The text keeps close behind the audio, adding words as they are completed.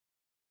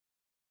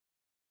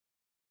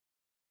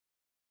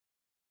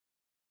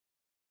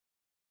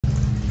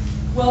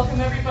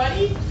Welcome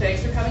everybody.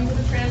 Thanks for coming to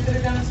the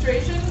transmitter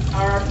demonstration.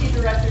 Our RP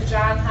director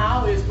John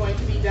Howe is going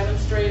to be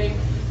demonstrating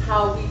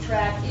how we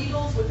track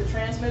eagles with the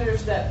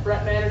transmitters that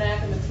Brett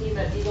Maternack and the team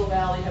at Eagle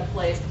Valley have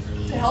placed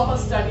to help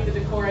us study the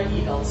Decorah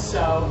eagles.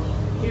 So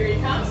here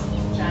he comes,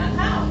 John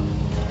Howe.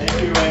 Thank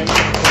you, Amy.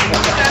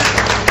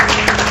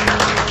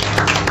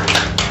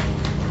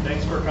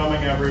 Thanks for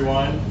coming,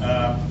 everyone,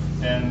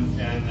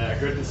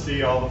 and good to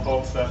see all the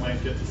folks that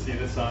might get to see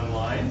this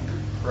online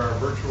for our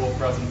virtual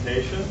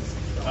presentation.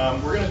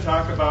 We're going to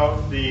talk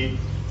about the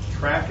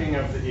tracking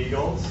of the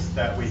eagles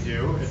that we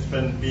do. It's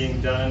been being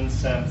done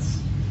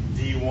since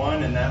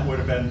D1, and that would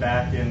have been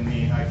back in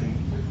I can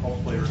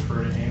hopefully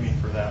refer to Amy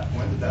for that.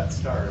 When did that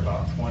start?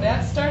 About 20?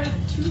 That started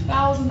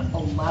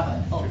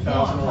 2011.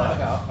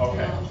 2011.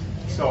 Okay.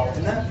 So,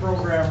 and that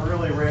program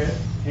really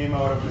came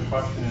out of the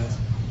question is,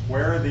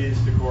 where are these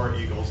Decorah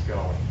eagles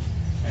going?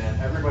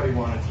 And everybody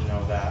wanted to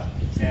know that.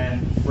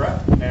 And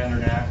Brett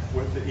Maternack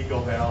with the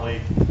Eagle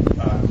Valley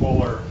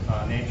Kohler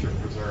Nature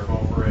Preserve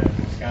over in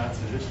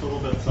Wisconsin, just a little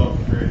bit south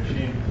of Prairie du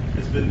Chien,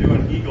 has been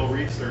doing eagle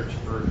research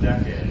for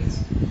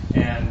decades.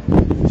 And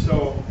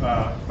so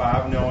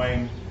Bob,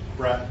 knowing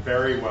Brett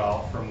very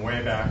well from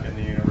way back in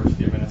the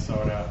University of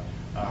Minnesota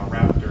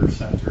Raptor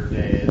Center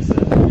days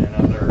and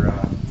other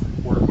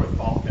work with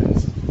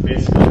falcons,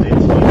 basically they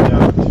teamed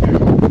up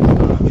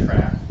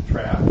to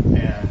trap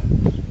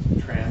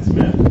and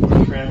transmit, put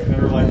a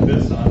transmitter like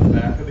this on the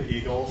back of the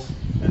eagles,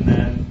 and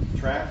then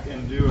track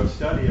and do a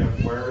study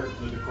of where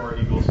the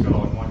Decorah eagles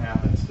go and what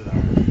happens to them.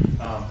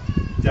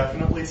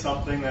 Definitely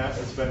something that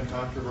has been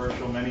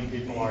controversial. Many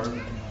people are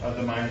of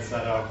the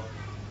mindset of,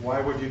 why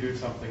would you do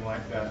something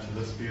like that to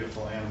this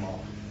beautiful animal?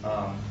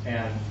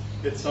 And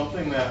it's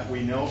something that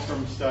we know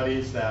from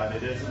studies that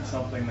it isn't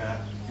something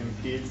that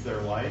impedes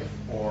their life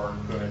or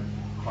could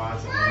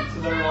cause an end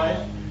to their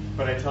life.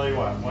 But I tell you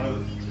what,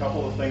 a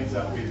couple of things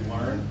that we've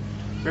learned,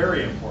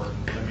 very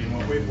important. I mean,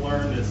 what we've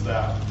learned is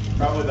that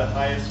probably the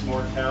highest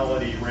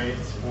mortality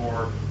rates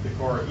for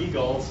Decorah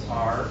eagles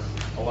are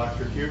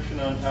electrocution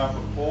on top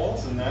of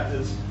poles, and that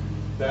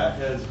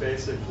has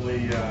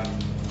basically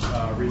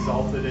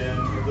resulted in,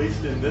 at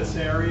least in this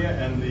area,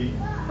 and the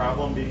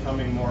problem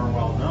becoming more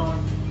well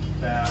known,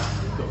 that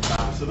the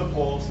tops of the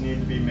poles need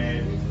to be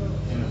made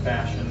in a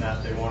fashion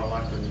that they won't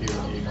electrocute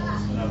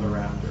eagles and other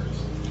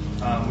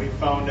raptors. We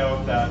found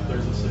out that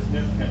there's a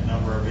significant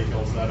number of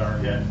eagles that are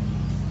hit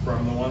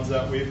from the ones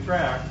that we've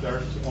tracked,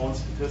 our own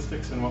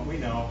statistics and what we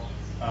know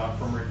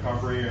from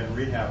recovery and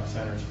rehab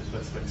center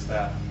statistics,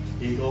 that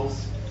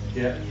eagles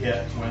get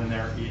hit when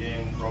they're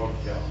eating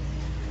roadkill.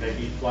 They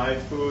eat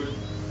live food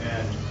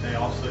and they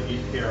also eat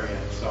carrion.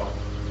 So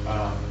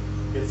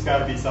it's got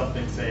to be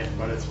something safe,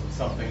 but it's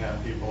something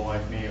that people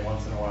like me,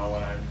 once in a while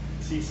when I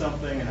see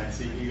something and I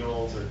see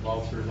eagles or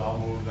vultures, I'll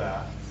move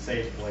that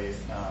safely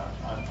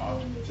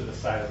to the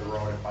side of the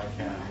road if I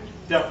can.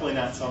 Definitely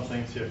not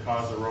something to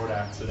cause a road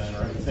accident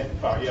or anything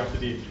about. You have to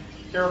be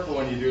careful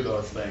when you do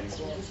those things.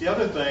 The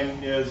other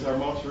thing is our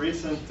most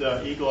recent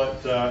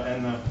eaglet,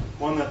 and the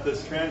one that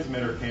this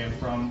transmitter came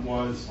from,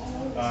 was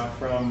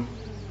from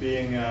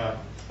being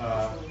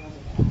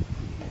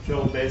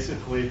killed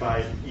basically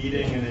by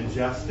eating and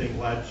ingesting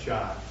lead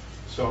shot.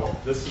 So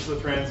this is the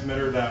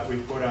transmitter that we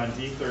put on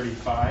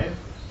D35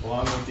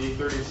 along with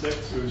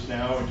D36, who's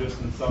now just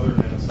in southern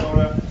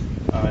Minnesota.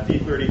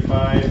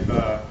 D35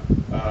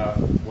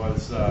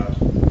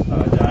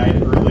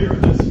 died earlier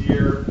this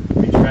year.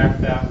 We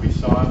tracked that. We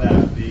saw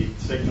that the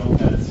signal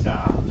had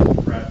stopped.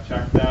 Brett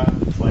checked that.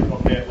 It's like,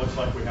 okay, it looks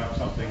like we have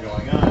something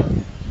going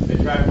on. They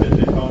tracked it.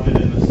 They found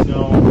it in the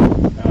snow.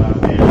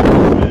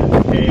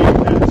 And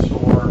caved and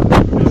sore.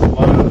 Because a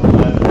lot of the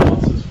lead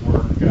analysis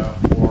work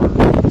for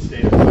the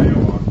state of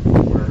Iowa,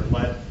 where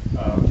lead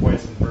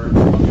poison birds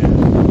come in,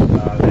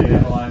 they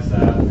analyze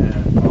that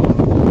and found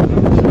the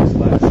number 6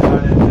 lead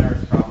shot in there.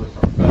 It's probably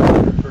from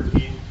pheasant or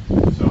turkey.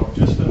 So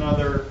just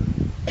another.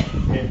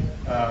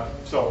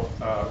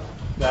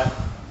 That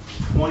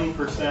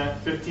 20%,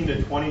 15 to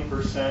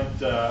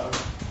 20%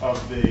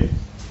 of the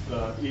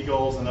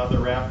eagles and other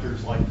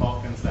raptors like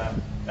falcons that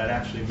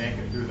actually make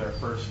it through their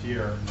first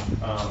year.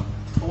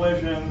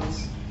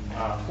 Collisions,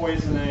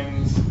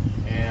 poisonings,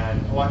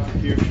 and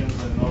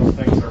electrocutions, and those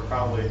things are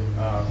probably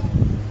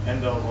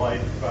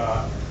end-of-life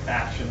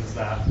actions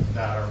that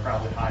are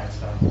probably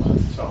highest on the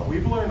list. So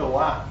we've learned a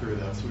lot through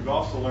this. We've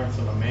also learned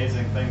some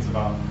amazing things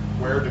about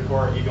where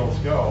Decorah eagles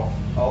go,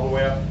 all the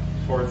way up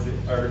towards the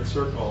Arctic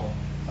Circle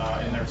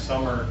in their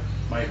summer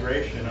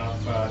migration up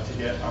to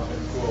get up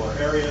in cooler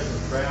areas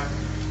and track.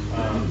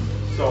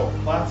 So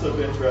lots of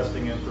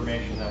interesting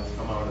information that's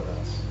come out of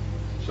this.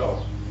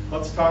 So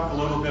let's talk a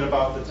little bit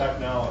about the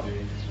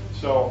technology.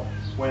 So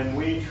when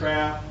we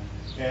trap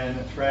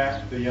and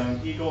track the young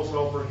eagles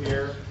over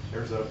here,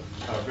 there's a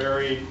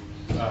very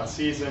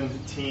seasoned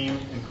team,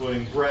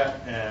 including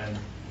Brett and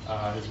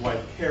his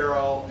wife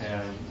Carol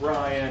and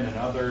Ryan and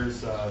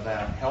others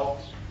that help.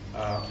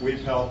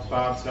 We've helped,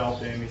 Bob's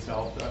helped, Amy's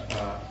helped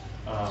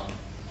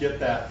get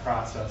that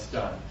process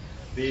done.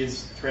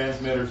 These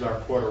transmitters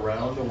are put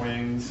around the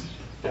wings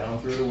down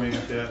through the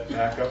wingtip,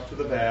 back up to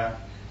the back.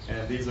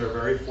 And these are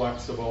very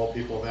flexible.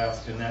 People have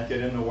asked, can that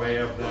get in the way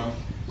of them,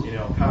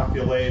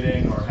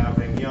 copulating or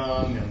having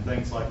young and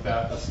things like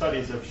that? The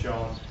studies have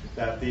shown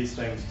that these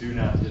things do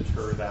not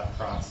deter that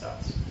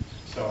process.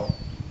 So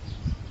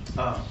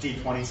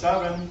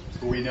D27,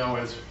 who we know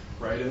is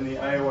right in the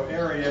Iowa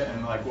area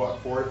and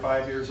 4 to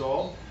 5 years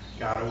old,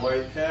 got a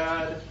white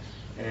head,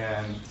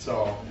 and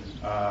so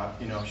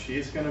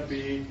she's going to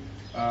be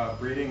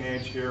breeding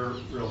age here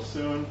real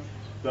soon.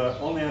 The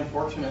only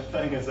unfortunate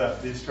thing is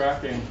that these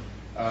tracking,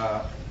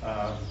 the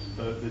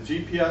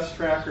GPS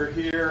tracker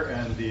here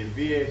and the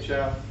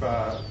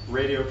VHF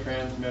radio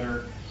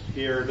transmitter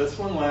here, this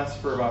one lasts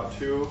for about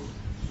 2,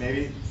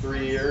 maybe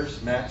 3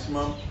 years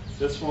maximum.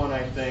 This one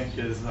I think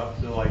is up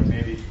to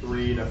maybe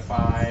 3 to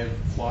 5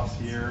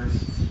 plus years,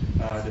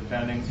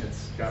 depending.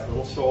 It's got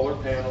little solar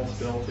panels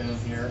built in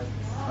here.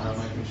 I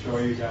can show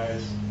you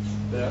guys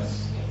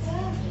this.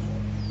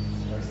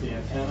 There's the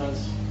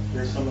antennas.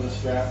 Here's some of the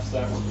straps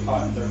that were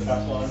cut. They're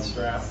Teflon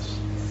straps.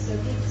 So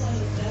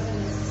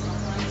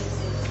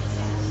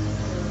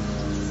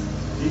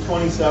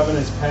D27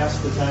 is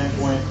past the time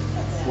point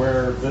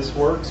where this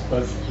works,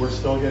 but we're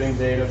still getting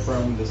data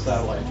from the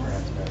satellite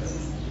transmitter.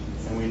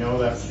 And we know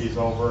that she's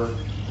over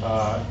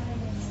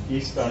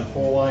east on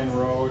Pole Line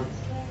Road,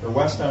 or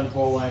west on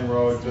Pole Line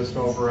Road, just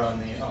over on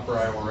the upper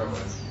Iowa River,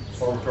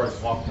 over towards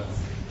Bluffton.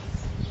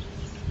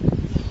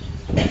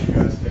 You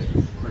guys take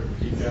a quick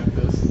peek at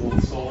this.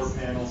 Little solar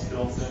panels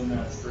built in,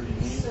 that's pretty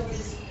neat. So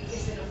is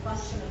it a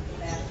function of the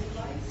battery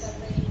life that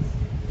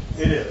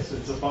they... It is.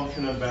 It's a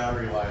function of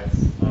battery life.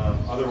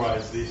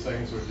 Otherwise, these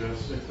things would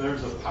just, if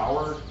there's a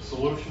power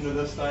solution to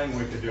this thing,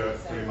 we could do it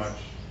pretty much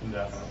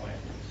indefinitely.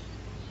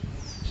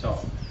 So,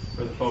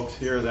 for the folks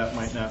here that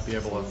might not be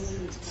able to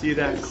see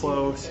that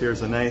close,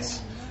 here's a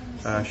nice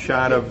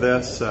shot of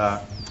this.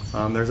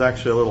 There's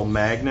actually a little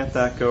magnet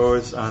that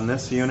goes on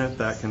this unit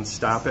that can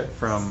stop it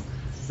from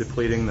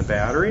depleting the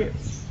battery.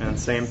 And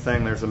same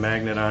thing, there's a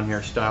magnet on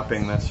here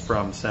stopping this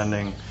from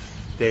sending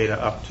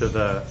data up to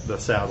the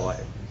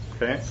satellite.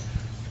 Okay?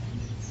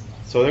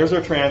 So there's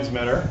our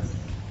transmitter.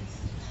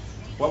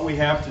 What we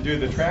have to do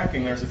the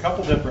tracking, there's a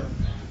couple different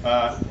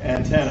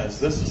antennas.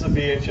 This is a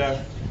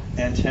VHF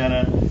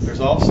antenna.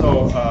 There's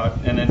also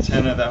an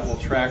antenna that will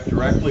track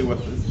directly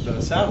with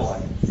the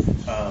satellite.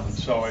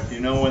 So if you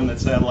know when the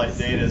satellite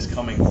data is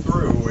coming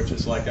through, which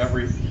is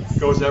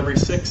goes every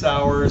 6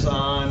 hours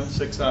on,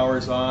 6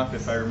 hours off,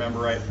 if I remember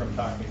right from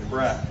talking to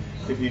Brett.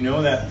 If you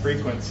know that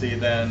frequency,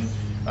 then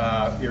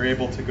you're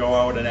able to go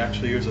out and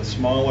actually use a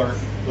smaller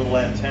little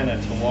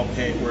antenna to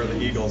locate where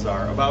the eagles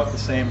are, about the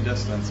same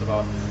distance,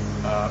 about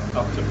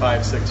up to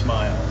 5-6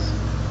 miles.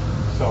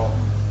 So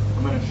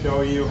I'm going to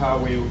show you how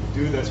we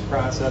do this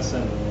process,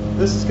 and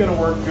this is going to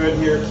work good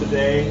here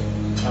today.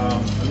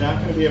 I'm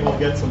not going to be able to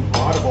get some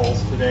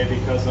audibles today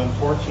because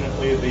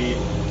unfortunately the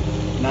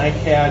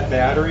NiCad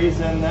batteries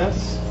in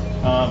this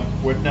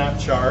would not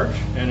charge,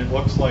 and it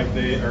looks like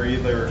they are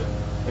either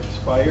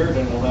expired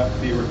and will have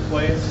to be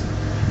replaced,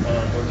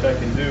 which I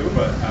can do,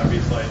 but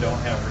obviously I don't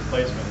have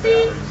replacement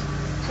batteries.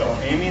 So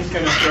Amy's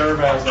going to serve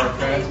as our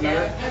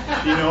transmitter.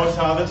 She knows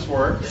how this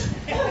works.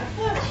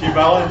 She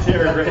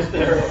volunteered right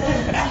there.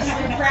 She's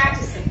been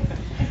practicing.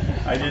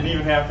 I didn't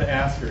even have to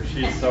ask her.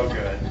 She's so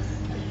good.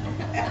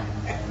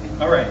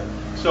 All right.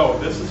 So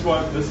this is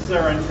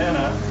our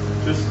antenna.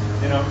 Just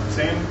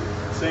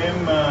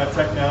same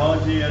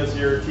technology as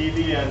your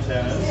TV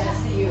antennas.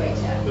 That's the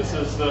UHF. This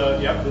is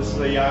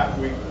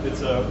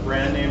it's a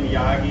brand name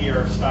Yagi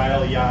or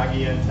style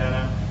Yagi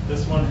antenna.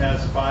 This one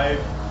has 5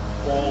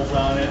 poles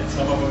on it.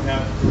 Some of them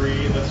have 3.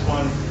 This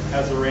one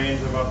has a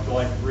range of up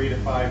to 3 to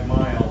 5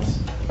 miles,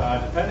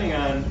 depending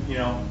on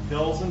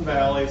hills and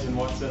valleys and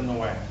what's in the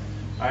way.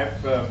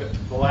 The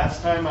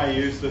last time I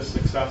used this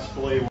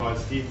successfully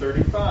was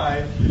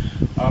D35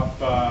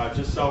 up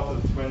just south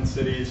of the Twin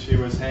Cities. She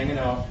was hanging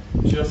out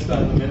just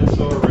on the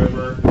Minnesota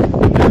River.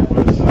 That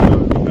was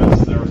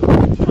because there was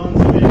tons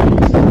of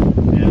eagles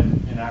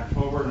in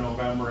October,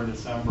 November, and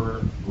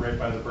December right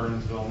by the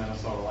Burnsville,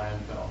 Minnesota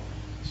landfill.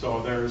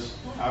 So there's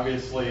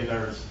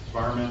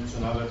varmints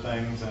and other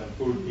things and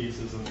food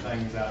pieces and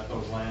things at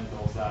those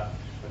landfills that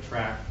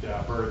attract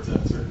birds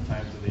at certain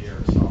times of the year.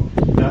 So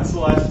that's the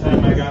last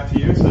time I got to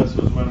use this,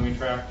 was when we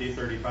tracked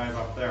D35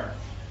 up there.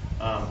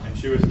 And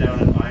she was down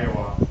in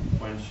Iowa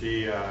when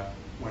she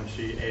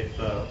ate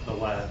the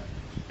lead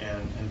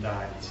and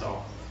died.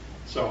 So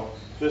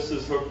this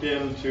is hooked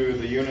into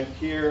the unit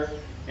here,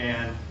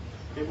 and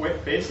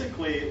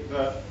basically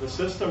the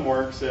system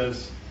works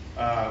as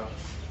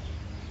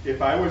if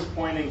I was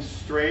pointing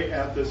straight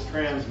at this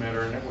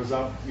transmitter and it was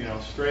up,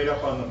 straight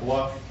up on the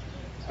bluff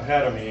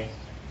ahead of me,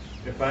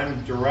 if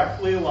I'm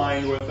directly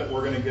aligned with it,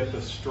 we're going to get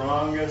the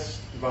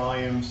strongest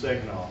volume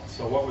signal.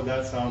 So what would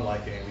that sound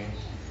like, Amy?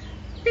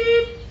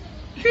 Beep,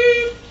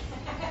 beep,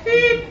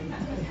 beep.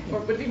 Or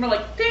would it be more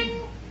like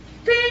ding,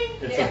 ding?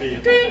 It's a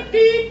beep. Ding,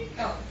 beep.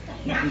 Oh.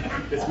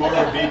 It's more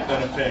of a beep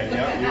than a ping.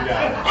 Yep, you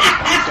got it.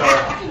 So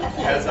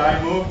as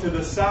I move to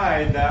the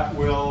side, that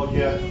will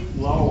get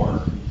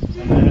lower.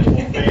 and then it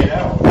will fade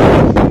out. I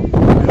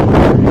don't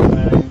know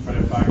anything, but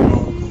if I go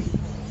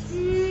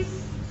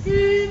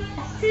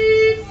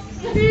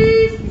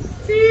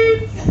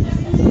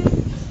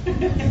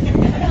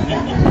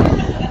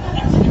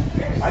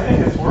I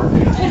think it's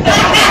working.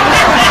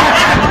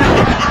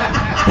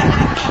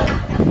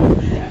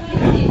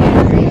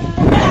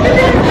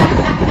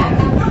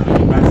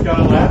 I've got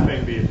a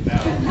laughing beat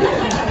now.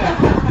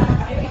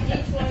 Maybe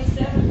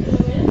D27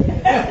 flew in.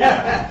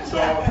 Yeah. So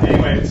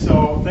anyway,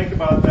 so think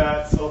about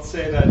that. So let's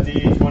say that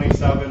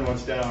D27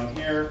 was down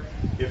here.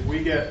 If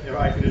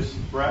I could just,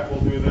 Brett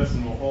will do this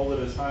and we'll hold it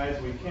as high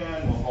as we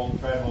can. We'll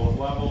try to hold it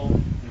level,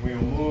 and we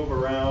will move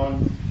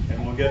around,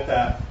 and we'll get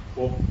that.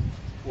 We'll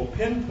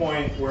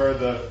pinpoint where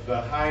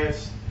the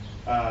highest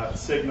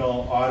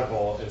signal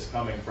audible is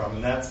coming from,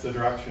 and that's the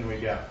direction we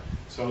get.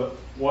 So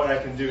what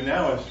I can do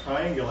now is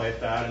triangulate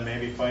that and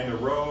maybe find a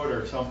road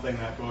or something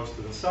that goes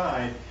to the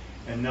side,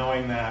 and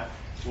knowing that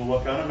we'll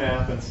look on a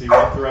map and see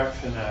what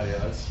direction that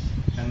is,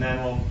 and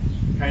then we'll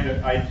kind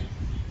of,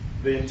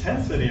 the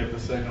intensity of the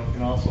signal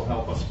can also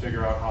help us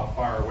figure out how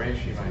far away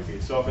she might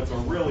be. So if it's a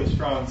really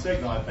strong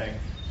signal, I think,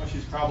 well,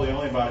 she's probably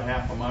only about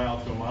half a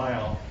mile to a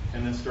mile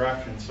in this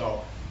direction.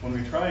 So when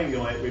we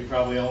triangulate, we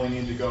probably only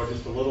need to go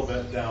just a little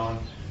bit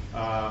down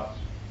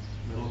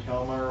Middle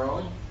Kalmar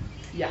Road.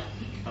 Yeah.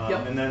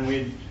 Yep. And then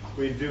we'd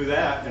do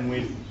that, and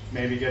we'd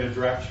maybe get a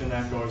direction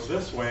that goes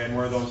this way, and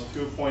where those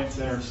 2 points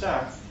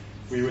intersect,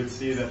 we would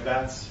see that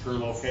that's her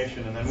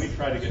location, and then we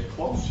try to get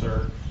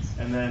closer,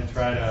 and then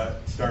try to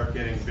start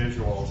getting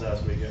visuals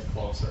as we get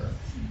closer.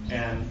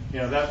 And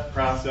that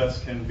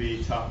process can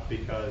be tough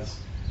because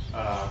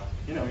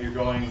you're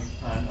going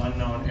on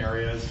unknown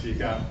areas.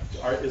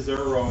 Is there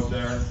a road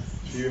there?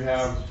 Do you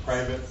have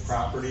private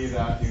property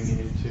that you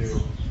need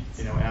to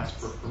ask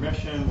for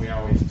permission? We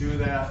always do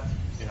that.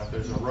 If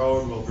there's a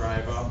road, we'll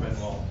drive up and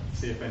we'll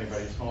see if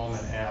anybody's home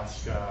and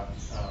ask.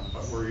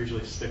 But we're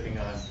usually sticking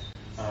on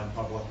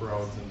public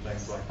roads and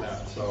things like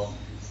that. So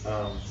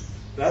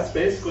that's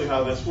basically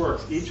how this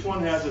works. Each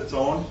one has its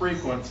own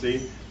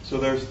frequency. So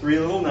there's 3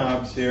 little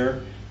knobs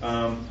here.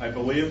 I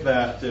believe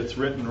that it's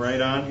written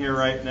right on here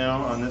right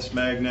now on this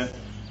magnet.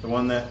 The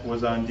one that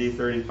was on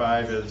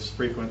D35 is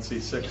frequency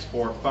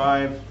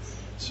 645.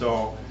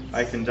 So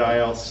I can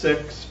dial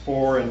 6,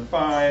 4, and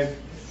 5,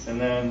 and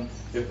then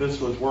if this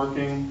was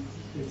working,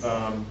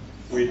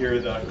 we'd hear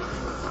the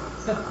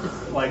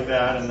like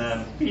that, and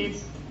then beep,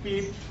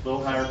 beep, a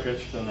little higher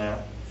pitch than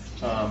that.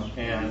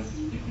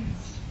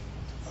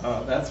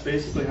 That's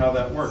basically how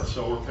that works.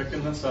 So we're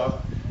picking this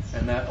up,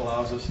 and that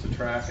allows us to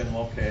track and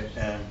locate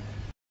and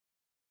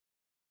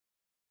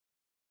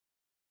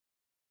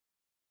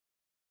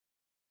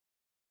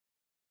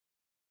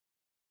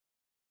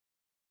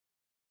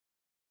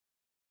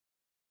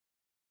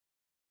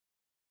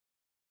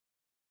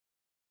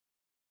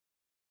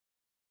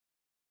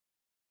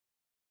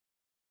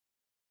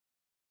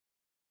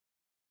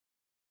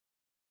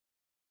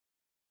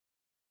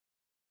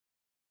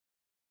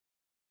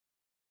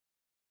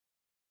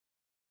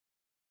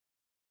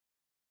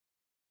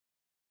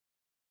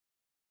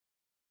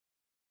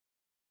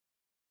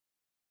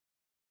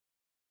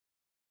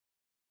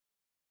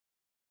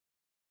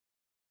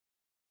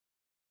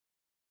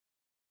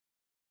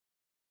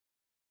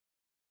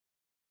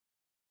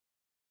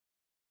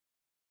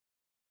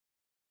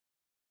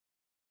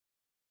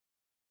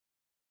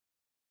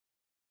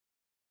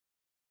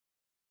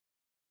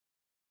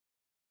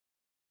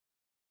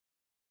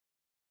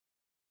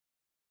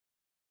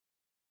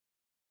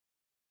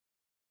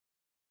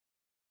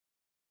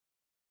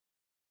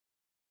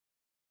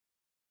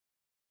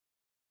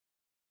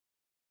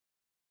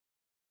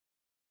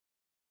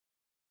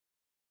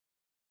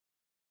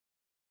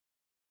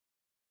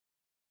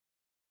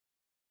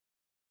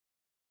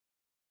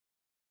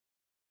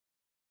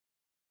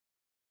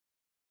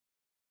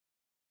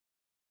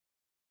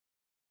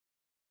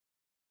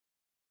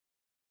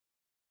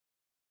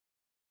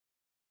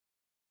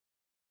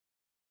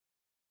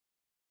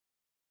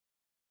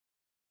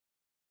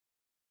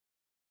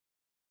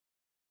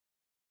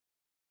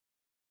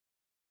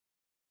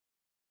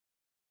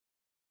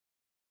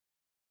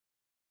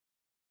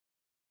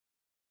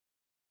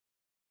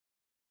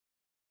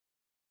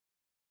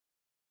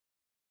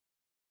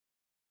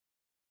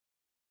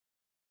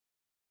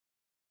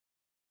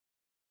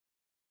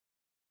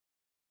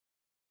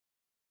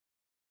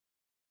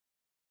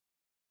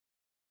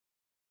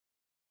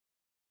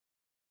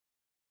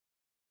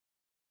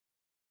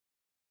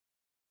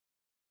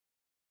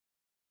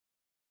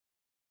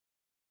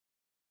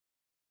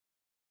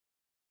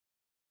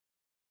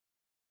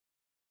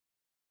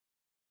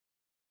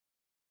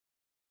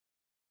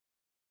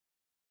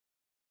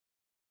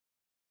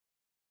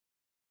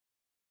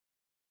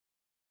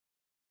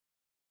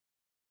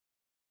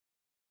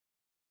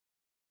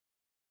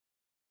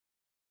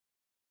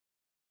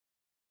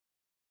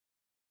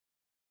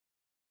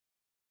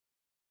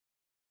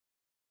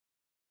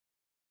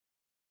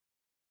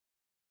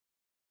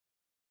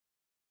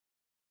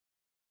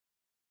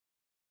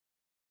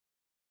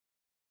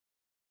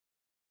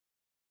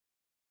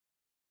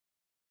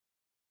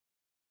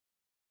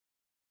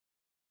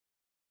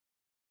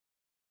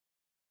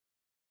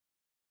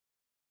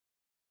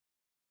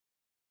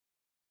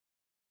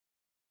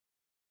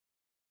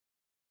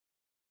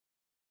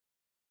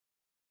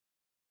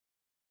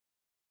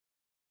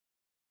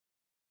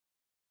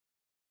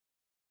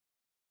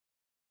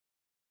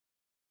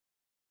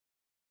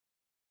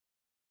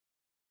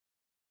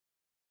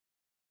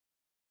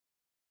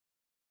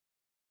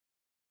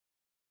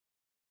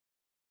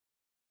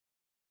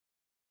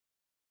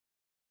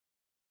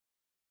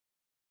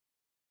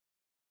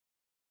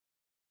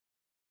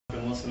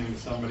listening to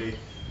somebody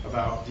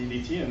about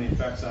DDT and the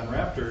effects on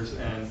raptors,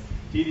 and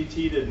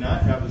DDT did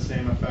not have the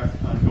same effect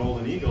on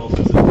golden eagles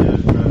as it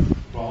did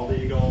with bald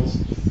eagles,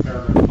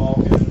 peregrine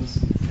falcons,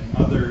 and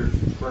other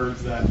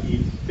birds that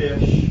eat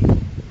fish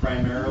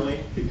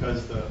primarily,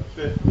 because the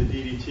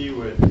DDT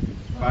would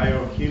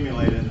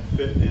bioaccumulate in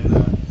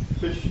the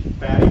fish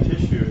fatty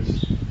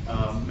tissues.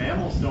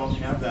 Mammals don't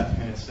have that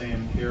kind of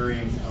same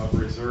carrying of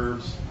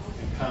reserves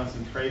and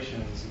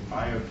concentrations and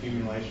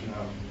bioaccumulation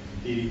of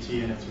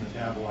DDT and its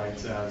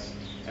metabolites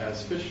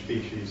as fish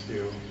species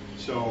do.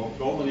 So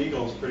golden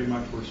eagles pretty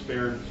much were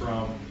spared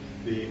from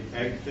the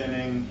egg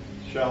thinning,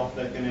 shell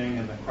thickening,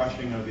 and the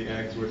crushing of the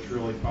eggs, which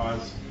really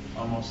caused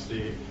almost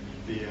the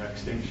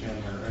extinction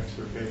or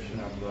extirpation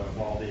of the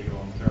bald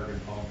eagle and peregrine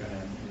falcon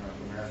in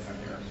North America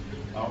here.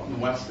 Out in the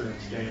western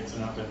states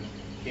and up in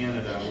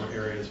Canada were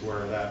areas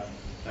where that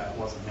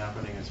wasn't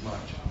happening as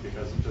much,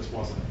 because it just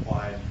wasn't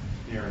applied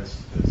near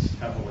as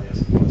heavily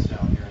as it was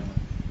down here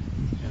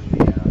in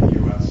the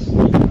U.S.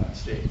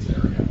 States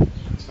area.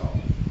 So,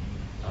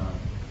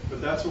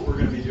 but that's what we're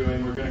going to be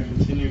doing. We're going to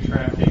continue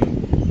tracking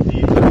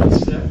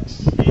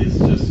D36. He is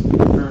just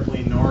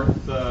currently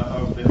north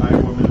of the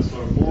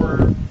Iowa-Minnesota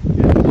border,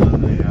 and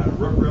on the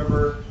Rook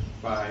River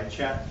by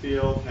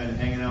Chatfield, kind of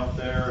hanging out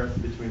there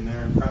between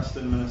there and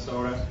Preston,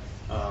 Minnesota.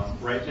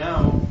 Right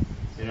now,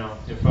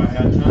 if I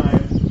had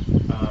time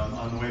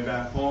on the way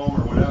back home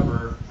or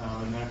whatever,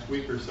 in the next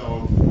week or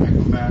so, I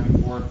come back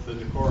and forth to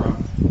Decorah,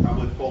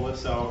 probably pull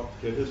this out,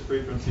 get his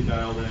frequency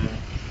dialed in,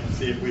 and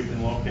see if we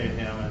can locate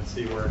him and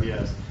see where he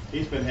is.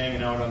 He's been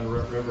hanging out on the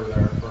Rook River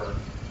there for,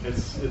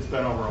 it's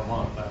been over a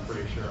month, I'm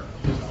pretty sure.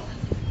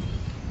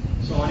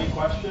 So any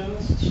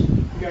questions you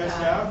guys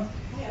have?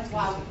 Yes,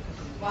 while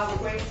we're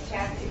going to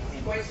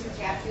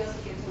Chatfield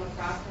to get to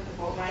across for the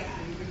boat ride,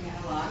 can you bring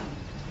that along?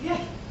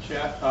 Yeah.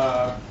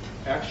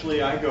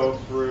 Actually, I go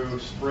through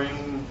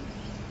Spring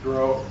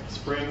Grove,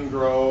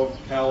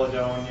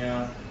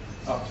 Caledonia,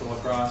 up to La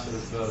Crosse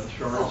is the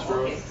shortest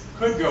route.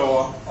 Could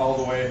go all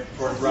the way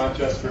towards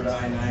Rochester to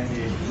I-90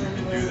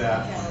 and do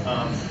that.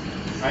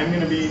 I'm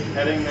going to be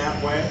heading that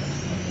way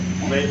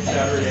late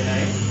Saturday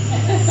night,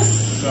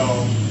 so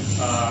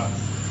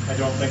I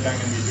don't think I'm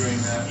going to be doing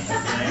that at the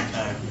night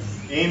time.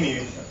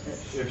 Amy,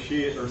 if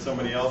she or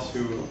somebody else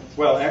who,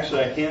 well,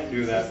 actually I can't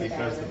do that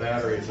because the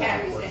batteries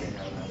aren't working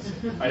on this.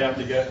 I'd have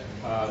to get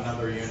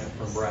another unit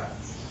from Brett.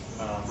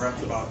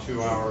 Brett's about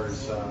 2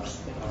 hours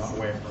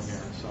away from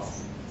here, so.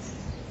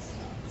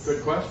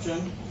 Good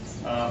question.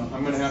 I'm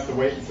going to have to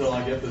wait until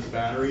I get this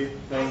battery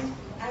thing.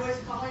 I was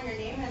calling your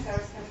name as I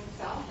was coming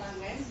south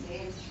on Wednesday,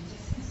 and she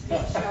just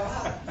didn't show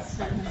up.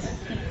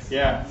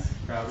 Yeah,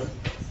 Robin.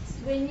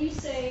 When you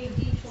say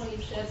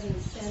D27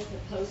 sent a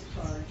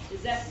postcard,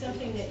 is that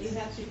something that you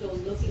have to go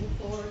looking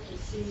for to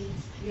see?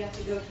 You have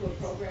to go to a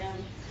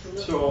program to look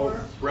for? So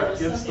Brett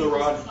gets the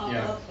raw,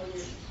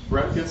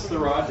 Brett gets the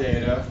raw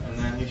data, and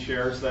then he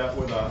shares that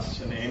with us,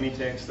 and Amy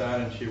takes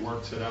that and she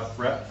works it up.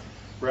 Brett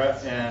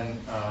and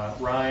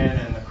Ryan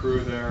and the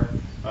crew there,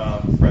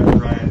 Brett and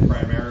Ryan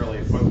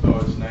primarily put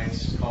those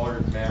nice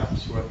colored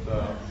maps with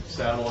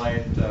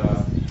satellite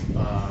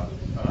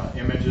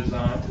images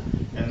on it,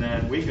 and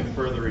then we can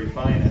further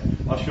refine it.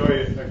 I'll show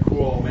you a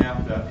cool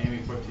map that Amy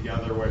put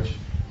together, which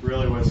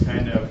really was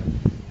kind of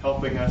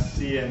helping us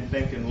see and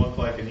think and look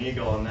like an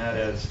eagle, and that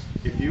is,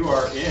 if you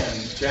are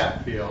in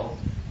Chatfield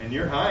and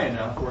you're high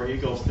enough where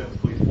eagles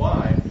typically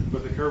fly,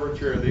 with the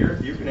curvature of the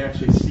earth, you can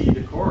actually see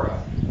Decorah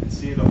and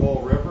see the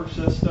whole river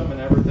system and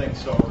everything.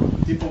 So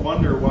people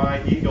wonder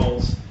why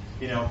eagles,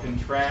 can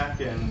track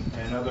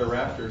and other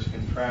raptors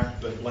can track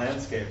the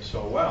landscape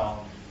so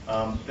well.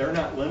 They're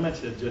not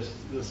limited just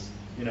this,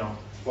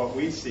 what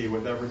we see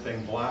with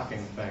everything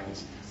blocking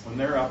things. When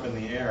they're up in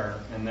the air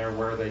and they're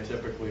where they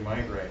typically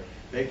migrate,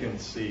 they can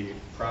see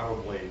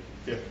probably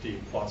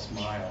 50 plus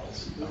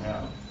miles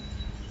ahead.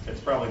 It's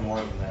probably more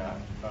than that,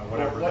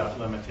 whatever that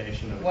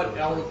limitation of the What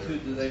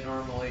altitude do they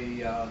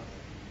normally?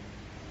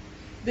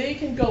 They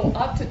can go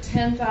up to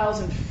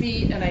 10,000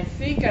 feet, and I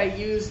think I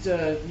used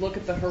a look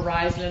at the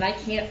horizon, and I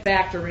can't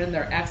factor in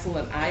their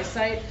excellent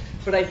eyesight,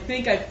 but I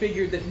think I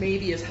figured that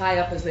maybe as high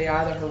up as they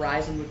are, the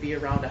horizon would be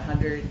around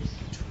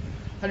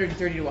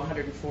 130 to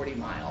 140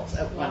 miles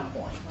at one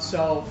point.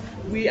 So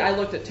I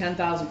looked at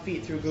 10,000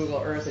 feet through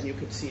Google Earth, and you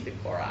could see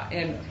Decorah.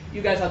 And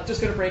you guys, I'm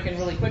just going to break in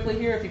really quickly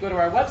here. If you go to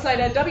our website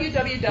at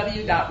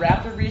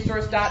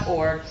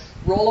www.raptorresource.org,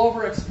 roll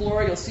over,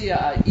 explore, you'll see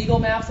a Eagle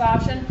Maps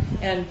option,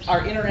 and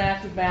our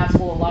interactive maps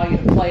will allow you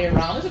to play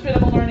around. There's a bit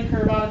of a learning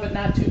curve on it, but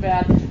not too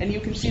bad. And you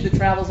can see the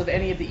travels of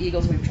any of the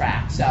eagles we've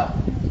tracked. So,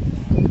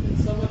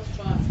 It's so much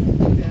fun.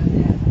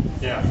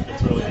 Yeah,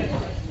 it's really neat.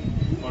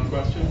 One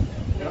question?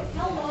 Yep.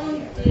 How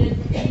long did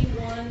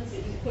E1's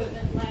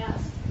equipment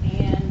last,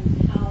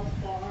 and how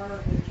far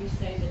would you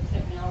say the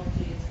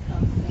technology has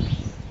come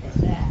since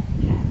that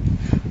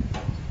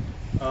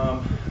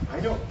happened? I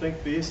don't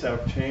think these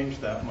have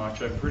changed that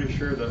much. I'm pretty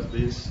sure that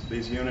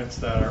these units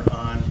that are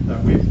on,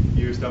 that we've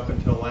used up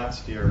until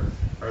last year,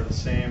 are the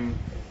same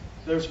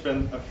there's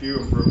been a few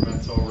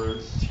improvements over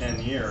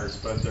 10 years,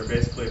 but they're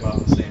basically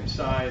about the same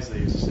size. They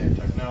use the same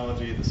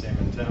technology, the same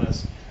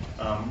antennas.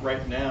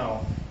 Right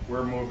now,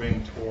 we're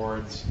moving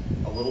towards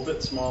a little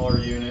bit smaller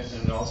unit,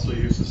 and it also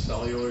uses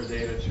cellular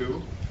data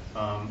too.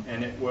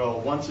 And it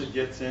will, once it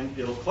gets in,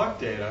 it'll collect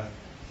data,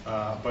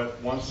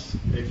 but once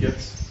it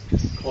gets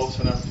close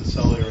enough to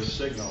cellular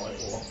signal, it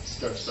will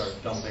start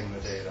dumping the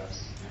data.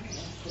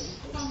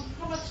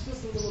 How much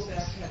does the little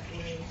backpack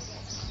weigh?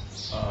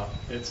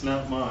 It's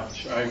not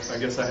much. I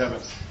guess I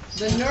haven't.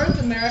 The North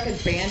American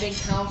Banding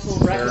Council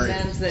Very,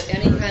 recommends that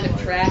any very kind of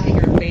light. tracking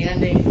or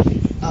banding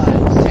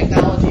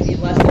technology be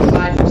less than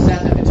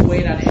 5% of its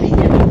weight on any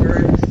given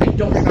bird. I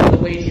don't remember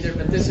the weight either,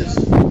 but this is,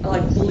 I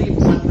believe,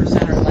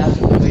 1% or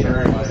less of the weight of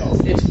Very our light.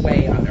 eagles. It's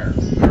way under.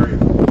 Very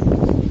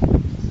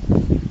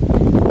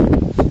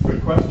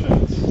good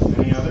questions.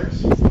 Any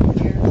others?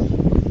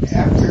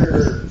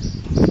 After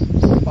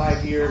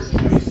 5 years,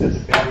 you said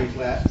the batteries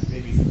last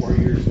maybe 4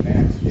 years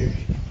max-ish.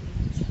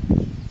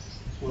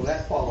 Will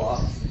that fall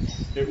off?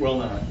 It will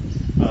not.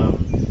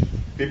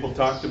 People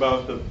talked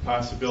about the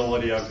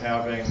possibility of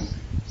having,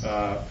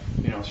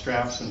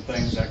 straps and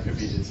things that could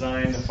be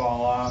designed to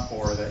fall off,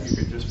 or that you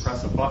could just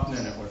press a button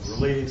and it would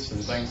release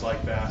and things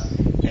like that.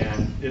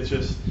 And it's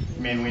just,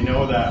 we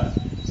know that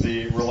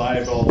the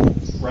reliability,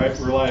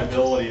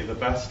 the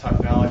best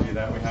technology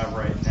that we have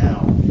right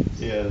now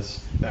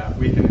is that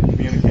we can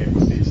communicate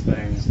with these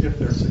things if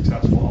they're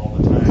successful all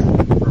the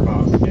time for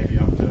about maybe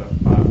up to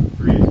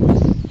 3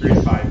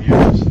 to 5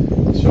 years.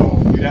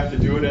 So you'd have to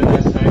do it in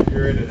that time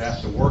period. It'd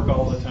have to work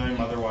all the time.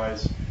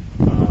 Otherwise,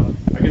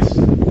 I guess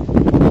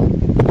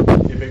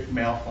if it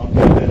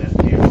malfunctioned and it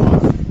came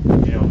off,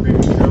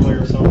 prematurely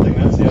or something,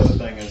 that's the other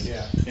thing is,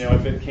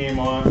 if it came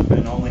off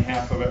and only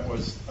half of it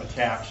was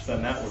attached,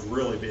 then that would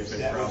really be a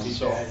big problem.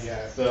 So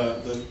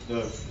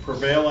the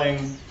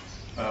prevailing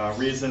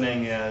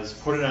reasoning is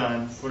put it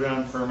on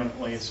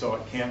permanently so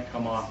it can't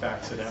come off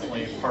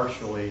accidentally,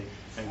 partially,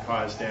 and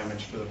cause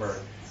damage to the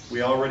bird.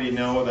 We already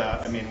know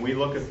that. We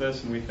look at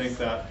this and we think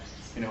that,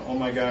 oh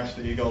my gosh,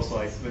 the eagles,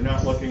 they're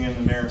not looking in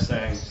the mirror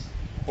saying,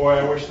 boy,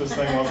 I wish this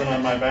thing wasn't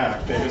on my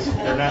back. They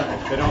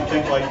don't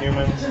think like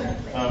humans.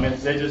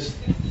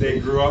 They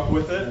grew up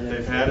with it.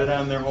 They've had it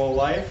on their whole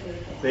life.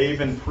 They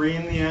even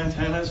preen the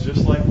antennas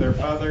just like their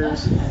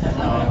feathers.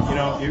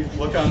 You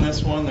look on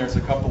this one, there's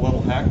a couple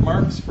little hack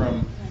marks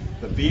from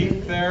the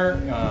beak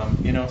there.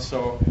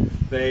 So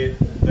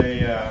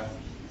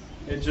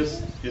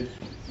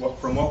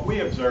from what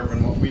we observe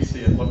and what we see,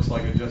 it looks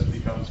like it just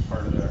becomes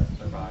part of their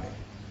body.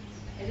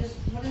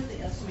 What is the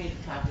estimated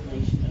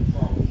population of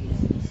wallabies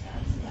in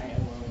Wisconsin,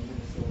 Iowa,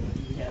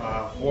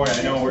 Minnesota? Boy,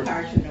 I know It's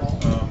hard to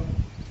know.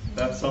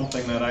 that's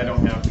something that I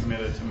don't have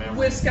committed to memory.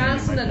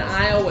 Wisconsin and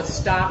Iowa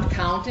stopped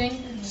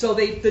counting, so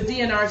the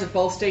DNRs of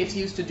both states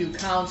used to do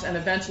counts, and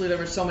eventually there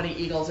were so many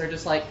eagles, they're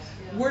just like,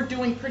 we're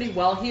doing pretty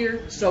well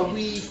here, so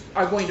we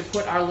are going to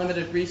put our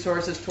limited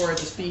resources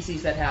towards a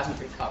species that hasn't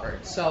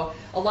recovered. So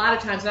a lot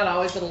of times, not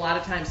always, but a lot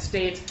of times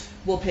states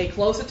will pay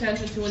close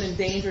attention to an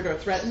endangered or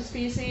threatened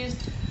species.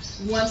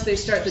 Once they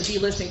start the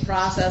delisting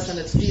process and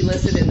it's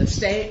delisted in the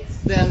state,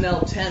 then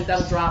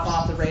that'll drop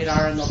off the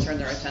radar and they'll turn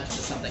their attention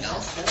to something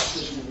else.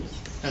 That's good news.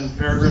 And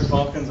peregrine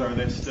falcons, are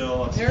they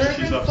still a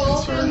species of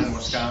concern in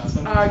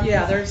Wisconsin?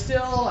 Yeah, they're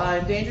still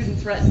endangered and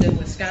threatened in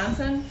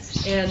Wisconsin,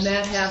 and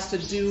that has to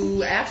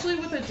do actually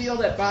with a deal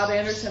that Bob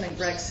Anderson and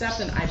Greg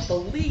Septon, I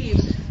believe,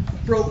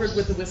 brokered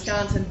with the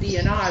Wisconsin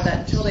DNR, that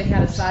until they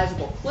had a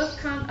sizable cliff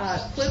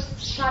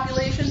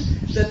population,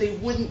 that they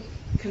wouldn't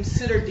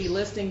consider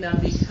delisting them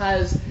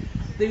because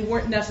they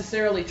weren't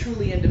necessarily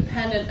truly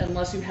independent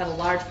unless you had a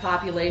large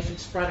population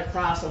spread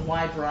across a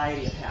wide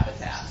variety of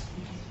habitats.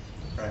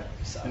 Right.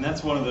 And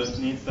that's one of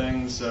the neat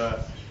things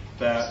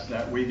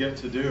that we get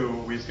to do.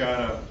 We've got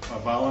a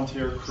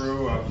volunteer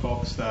crew of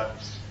folks that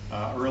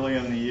early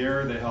in the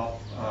year they help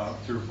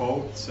through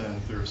boats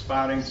and through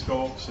spotting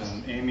scopes,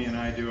 and Amy and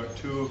I do it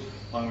too,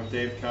 along with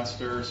Dave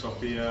Kester,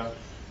 Sophia,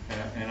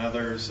 and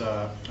others,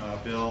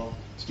 Bill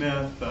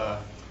Smith.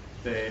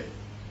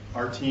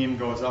 Our team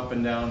goes up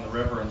and down the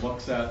river and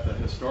looks at the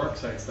historic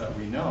sites that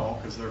we know,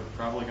 because they're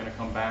probably going to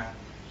come back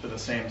to the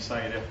same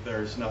site if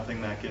there's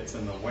nothing that gets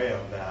in the way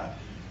of that.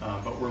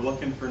 But we're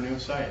looking for new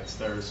sites.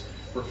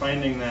 We're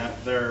finding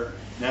that they're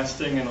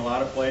nesting in a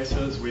lot of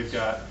places. We've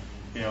got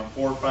 4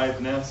 or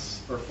 5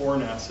 nests, or 4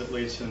 nests at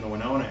least in the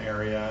Winona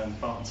area and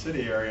Fountain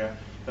City area,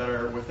 that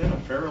are within a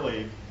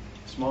fairly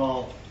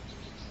small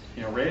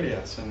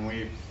radius, and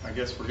I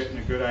guess we're getting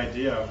a good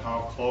idea of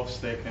how close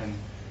they can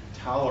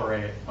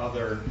tolerate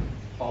other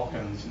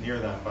falcons near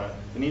them. But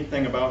the neat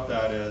thing about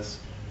that is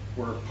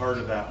we're part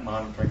of that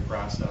monitoring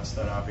process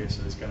that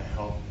obviously is going to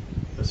help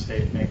the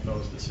state make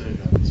those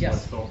decisions.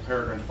 Yes. With the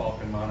peregrine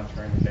falcon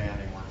monitoring and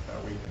banding work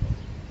that we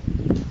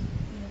do.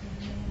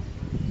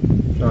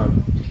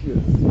 John,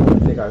 I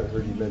think I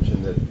heard you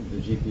mention that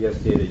the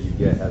GPS data you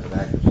get has an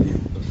accuracy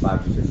of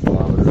 5 to 6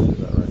 kilometers. Is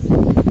that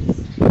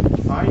right?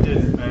 I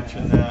didn't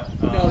mention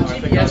that. No, the I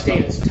think GPS that's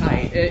data is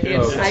tight.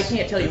 Okay. I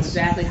can't tell you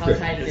exactly how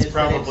tight it is. It's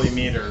but probably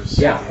meters.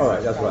 Yeah, all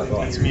right, that's what I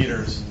thought. It's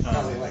meters.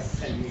 Probably like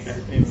 10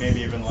 meters.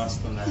 Maybe even less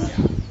than that.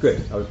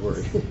 Good, I was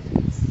worried.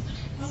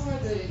 How are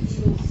the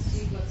eagles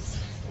seedless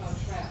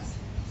trapped?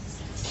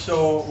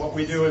 So what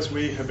we do is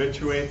we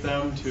habituate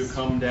them to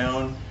come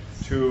down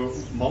to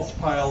mulch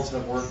piles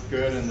have worked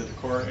good in the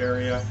decor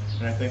area,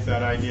 and I think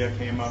that idea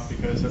came up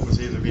because it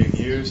was either being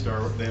used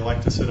or they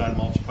like to sit on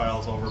mulch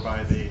piles over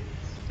by the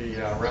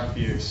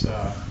refuse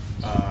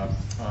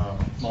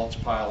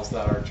mulch piles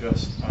that are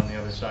just on the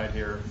other side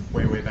here,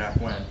 way back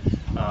when.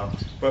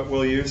 But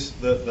we'll use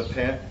the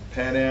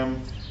Pan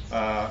Am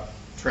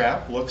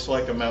trap. Looks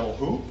like a metal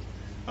hoop,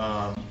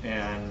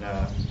 and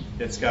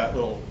it's got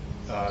little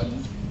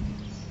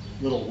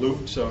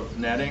loops of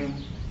netting.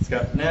 It's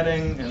got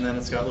netting, and then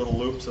it's got little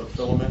loops of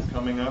filament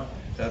coming up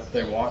that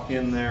they walk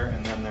in there,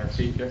 and then their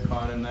feet get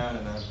caught in that,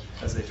 and then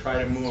as they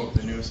try to move,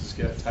 the nooses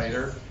get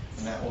tighter,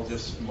 and that will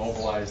just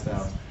immobilize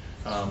them.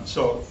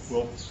 So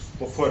we'll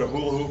put a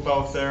hula hoop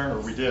out there,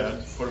 or we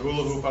did, put a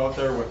hula hoop out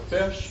there with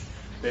fish.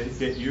 They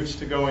get used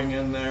to going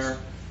in there,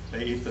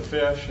 they eat the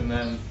fish, and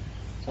then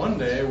one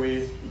day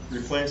we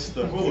replaced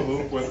the hula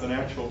hoop with an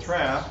actual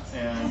trap,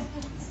 and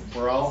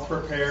we're all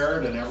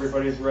prepared and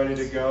everybody's ready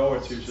to go.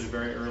 It's usually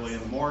very early in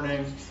the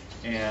morning,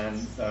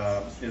 and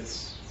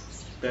it's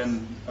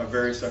been a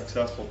very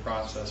successful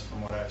process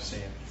from what I've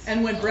seen.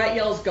 And when Brett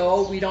yells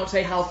go, we don't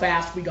say how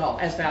fast we go,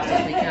 as fast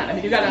as we can. I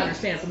mean, you got to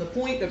understand, from the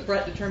point that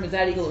Brett determines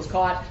that eagle is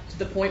caught to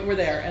the point we're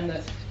there, and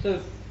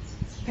the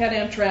Pan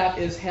Am trap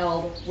is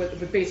held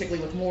with basically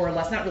with more or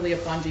less, not really a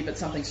bungee, but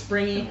something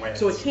springy,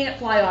 so it can't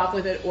fly off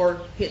with it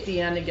or hit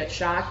the end and get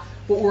shocked.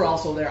 But we're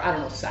also there, I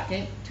don't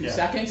know, two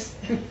seconds?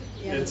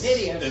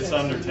 It's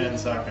under 10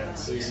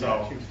 seconds.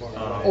 So,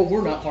 oh,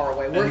 we're not far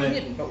away. We're then,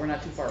 hidden, but we're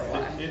not too far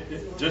away.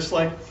 Just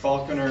like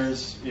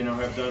falconers,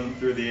 have done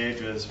through the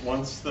ages.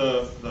 Once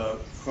the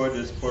hood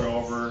is put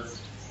over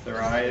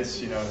their eyes,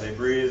 they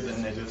breathe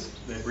and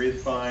they breathe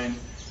fine.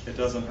 It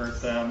doesn't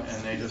hurt them,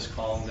 and they just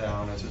calm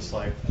down. It's just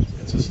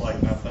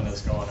like nothing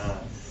is going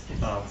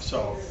on.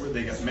 So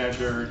they get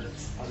measured,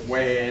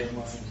 weighed,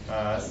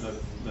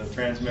 the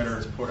transmitter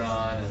is put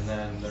on, and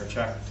then they're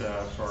checked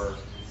for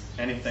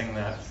anything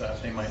that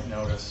they might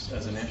notice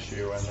as an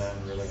issue, and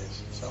then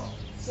released.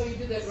 So you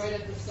do that right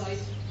at the site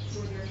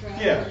where they're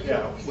trapped?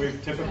 Yeah.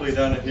 We've typically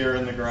done it here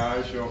in the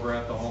garage over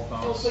at the Holt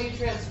House. Oh, so you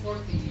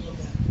transport the eagle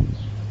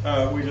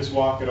then? We just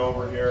walk it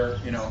over here,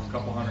 a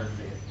couple hundred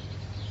feet.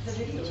 The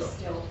video is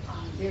still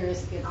on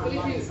various bits But if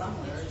online you-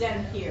 somewhere. It's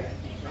done here,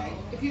 I think, right?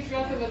 If you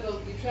trap them at the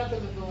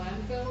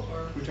landfill,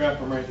 or? We trap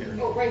them right here.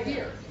 Oh, right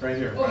here? Right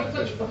here. Oh, by you the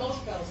put fish the pond.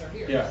 mulch piles are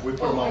here? Yeah, we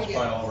put a mulch I get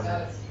pile it. over Got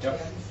here. it. Yep.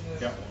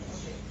 Yeah, Yep. okay.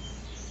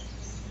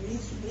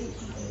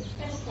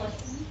 I have a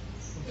question.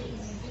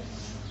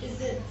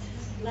 Is it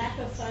lack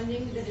of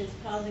funding that is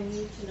causing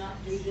you to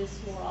not do this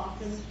more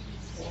often,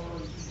 or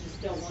you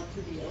just don't want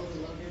to be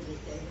overloaded with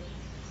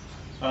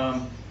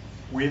data?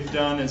 We've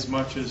done as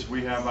much as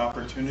we have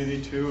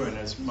opportunity to, and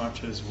as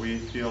much as we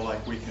feel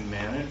like we can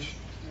manage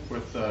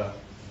with the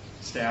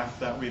staff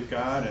that we've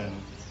got, and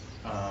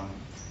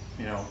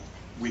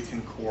we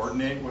can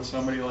coordinate with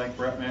somebody like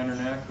Brett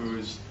Mandernack,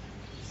 who's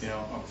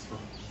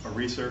a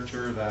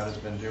researcher that has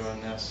been doing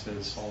this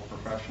his whole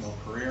professional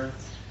career,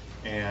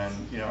 and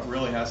it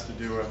really has to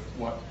do with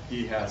what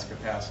he has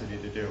capacity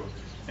to do.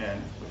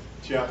 And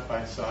Jeff,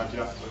 I saw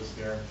Jeff was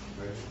there.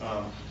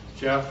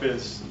 Jeff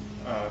is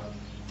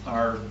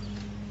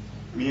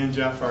me and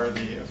Jeff are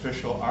the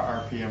official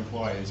RRP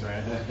employees,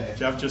 right?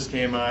 Jeff just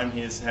came on,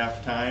 he's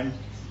half-time,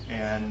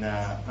 and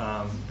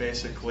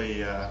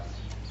basically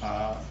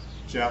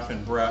Jeff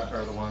and Brett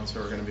are the ones who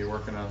are going to be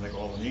working on the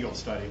Golden Eagle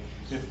study.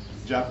 If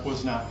Jeff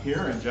was not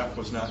here and Jeff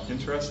was not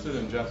interested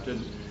and Jeff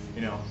didn't,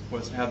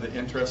 had the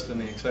interest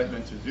and the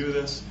excitement to do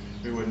this,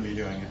 we wouldn't be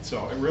doing it.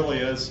 So it really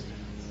is,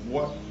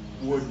 what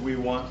would we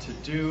want to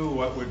do?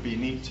 What would be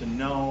neat to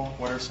know?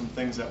 What are some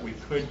things that we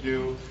could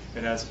do?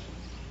 It has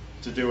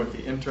to do with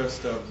the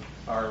interest of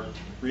our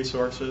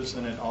resources,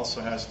 and it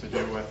also has to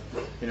do with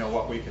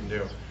what we can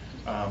do.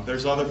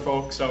 There's other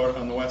folks out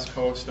on the West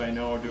Coast I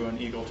know doing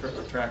eagle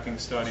tracking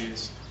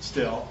studies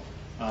still,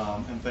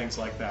 and things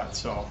like that.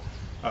 So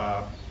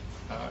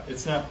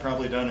it's not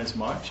probably done as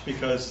much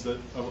because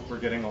we're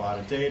getting a lot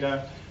of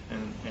data,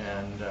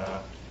 and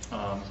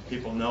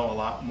people know a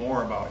lot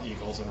more about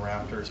eagles and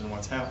raptors and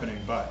what's happening.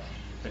 But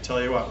I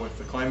tell you what, with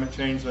the climate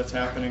change that's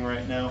happening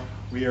right now,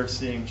 we are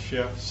seeing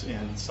shifts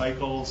in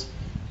cycles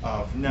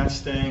of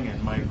nesting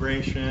and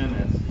migration,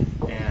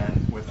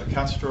 and with the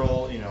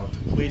kestrel,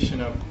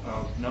 depletion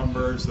of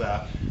numbers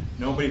that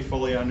nobody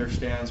fully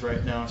understands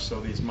right now.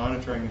 So these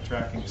monitoring and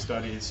tracking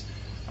studies,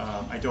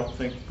 I don't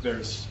think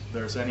there's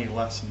any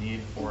less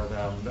need for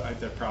them.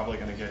 They're probably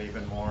going to get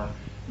even more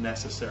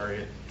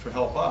necessary to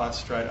help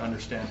us try to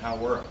understand how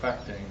we're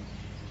affecting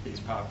these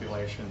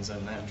populations,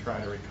 and then try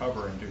to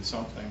recover and do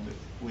something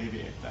to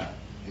alleviate that.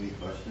 Any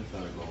questions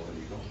on a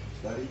golden eagle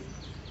study?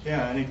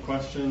 Yeah, any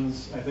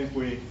questions? I think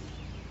we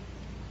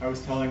I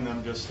was telling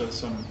them just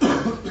as a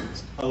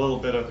little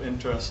bit of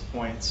interest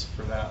points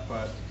for that,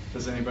 but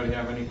does anybody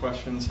have any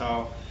questions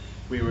how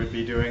we would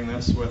be doing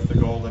this with the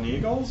golden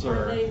eagles?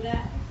 Or Are they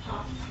that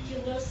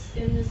populous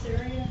in this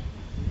area?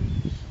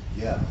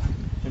 Yeah.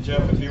 And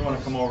Jeff, if you want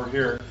to come over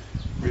here,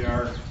 we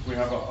have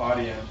an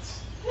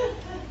audience,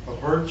 a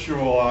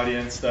virtual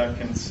audience that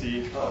can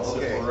see us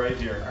if we're right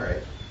here. All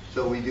right.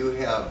 So we do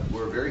have,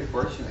 we're very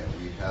fortunate.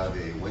 We have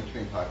a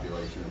wintering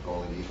population of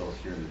golden eagles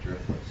here in the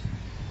driftlets.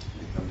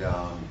 They come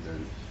down, they're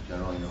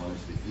generally known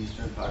as the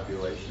eastern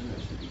population.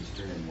 There's an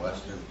eastern and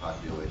western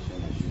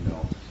population. As you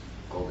know,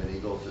 golden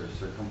eagles are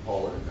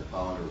circumpolar. They're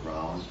found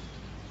around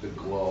the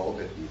globe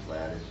at these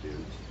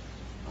latitudes.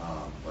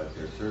 But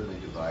they're certainly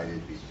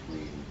divided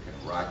between kind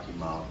of Rocky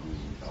Mountain,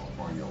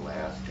 California,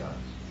 Alaska,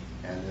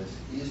 and this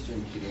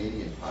eastern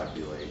Canadian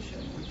population,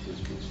 which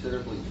is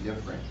considerably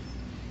different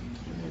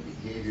in their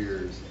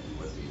behaviors and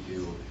what they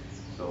do.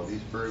 So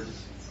these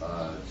birds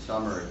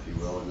summer, if you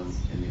will,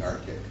 in the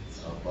Arctic,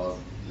 above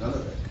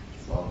Nunavut,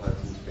 above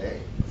Hudson's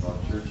Bay, above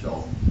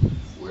Churchill,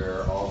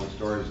 where all the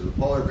stories of the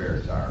polar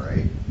bears are,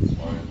 right?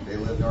 Well, they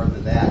live north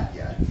of that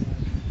yet.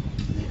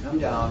 And they come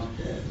down,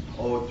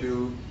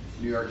 through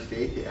New York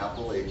State, the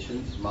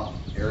Appalachians,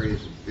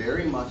 areas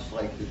very much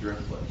like the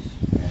driftlets,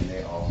 and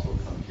they also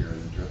come here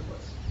in the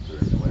driftlets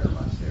during the winter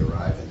months. They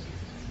arrive in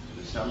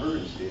December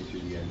and stay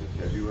through the end of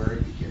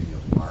February, beginning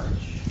of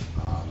March.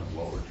 And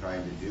what we're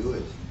trying to do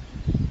is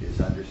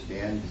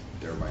understand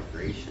their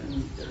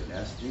migration, their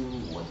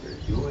nesting, what they're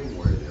doing,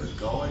 where they're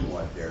going,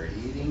 what they're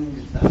eating.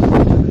 It's not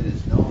much of it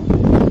is known.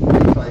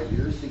 35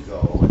 years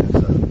ago, as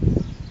a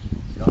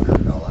younger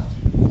fella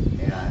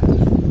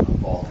and a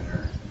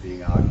falconer,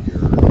 being out here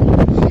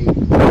seeing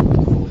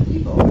golden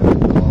eagle,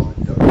 and all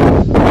the ducks,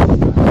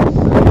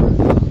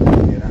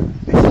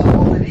 I saw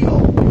golden eagle.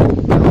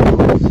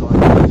 So I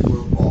went to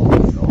a ball,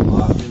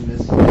 often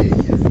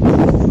mistaken.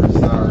 We're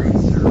sorry,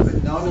 sir, but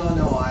no,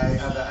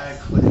 I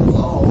clicked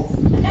hello.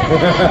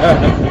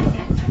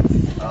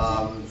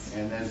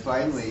 And then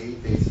finally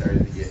they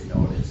started to get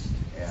noticed,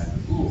 and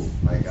ooh,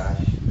 my gosh,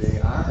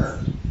 there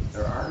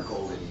are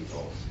golden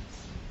eagles.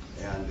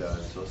 And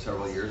so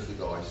several years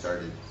ago I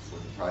started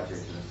with a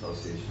project in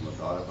association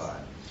with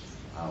Audubon.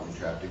 We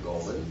trapped a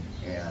golden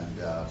and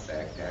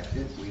backpacked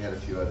it. We had a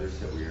few others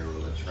that we were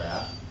able to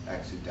trap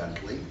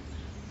accidentally.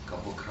 A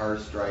couple car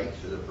strikes,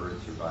 so the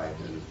bird survived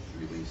and was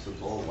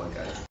releasable. One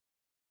guy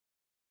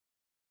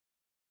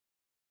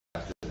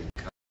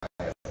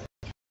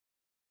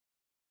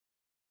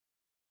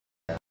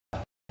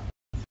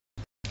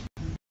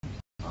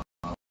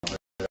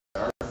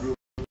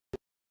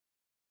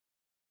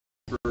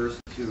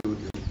to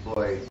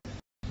employ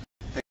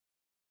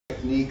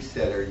techniques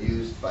that are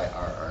used by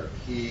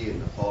RRP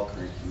and the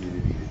falconry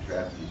community to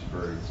trap these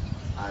birds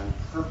on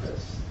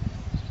purpose,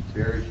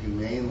 very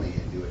humanely,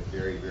 and do it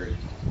very, very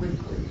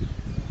quickly,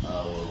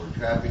 where we're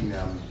trapping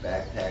them,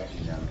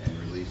 backpacking them, and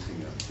releasing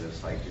them,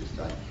 just like is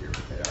done here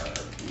at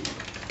RRP.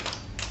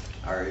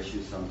 Our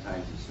issue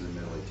sometimes is in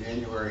the middle of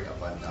January,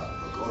 up on top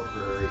of a goat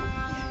prairie,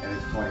 and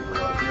it's 20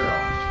 below zero.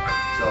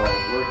 So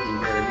working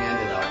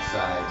barehanded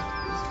outside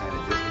is kind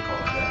of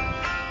difficult then.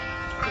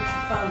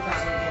 Phone's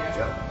out there.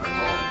 Yep, I'm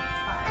rolling.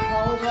 I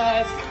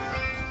apologize.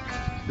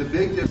 The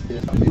big difference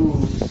is new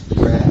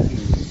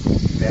tracking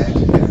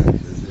backpacks.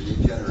 There's a new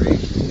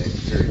generation that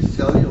carries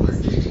cellular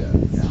data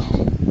now.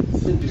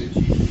 To do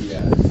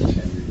GPS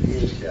and the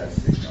VHS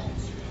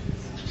signals,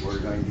 we're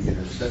going to get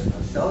a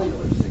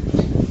cellular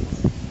signal.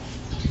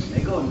 When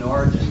they go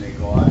north and they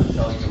go out of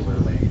cellular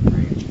range,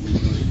 we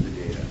lose the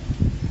data.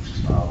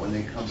 When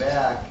they come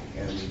back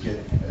and we get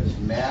as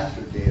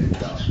massive data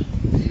down,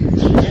 the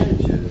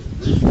advantage is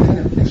this kind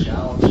of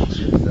technology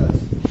gives us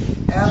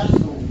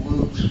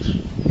absolute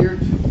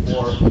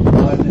heretofore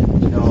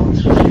unknown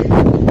data,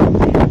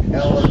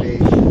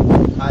 elevation,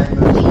 time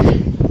of day,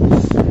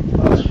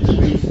 wind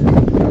speed,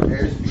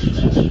 airspeed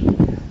method.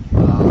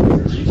 The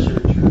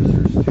researchers,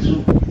 there's two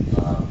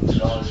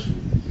fellows in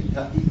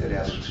Kentucky that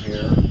have a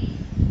pair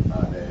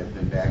that have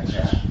been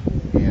backpacked,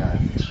 and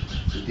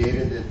the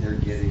data that they're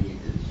getting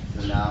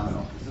is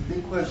phenomenal. Because the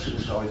big question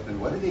has always been,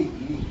 what are they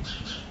eating?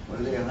 What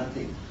are they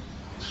hunting?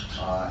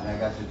 And I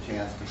got the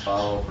chance to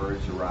follow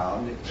birds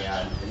around and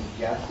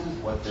guesses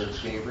what their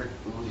favorite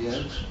food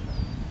is.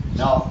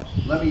 Now,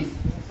 let me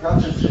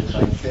preface it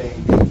by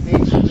saying they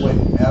take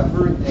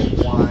whatever they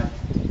want,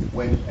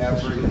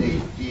 whenever they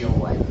feel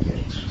like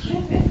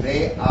it.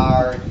 They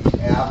are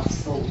the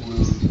absolute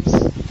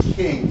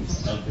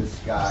kings of the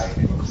sky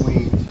and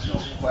queens, no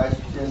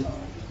question,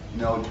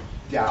 no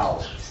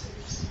doubt.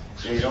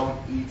 They don't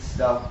eat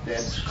stuff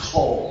that's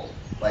cold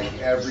like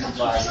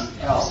everybody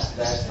else.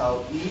 That's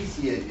how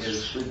easy it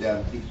is for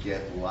them to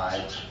get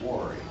live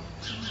quarry.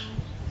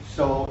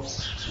 So,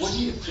 what do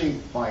you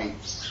think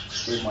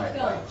they might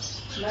like?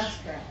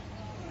 Muskrat.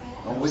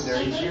 Oh,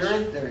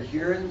 they're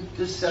here in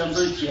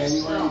December,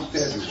 January,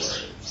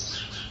 February.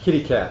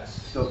 Kitty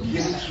cats. So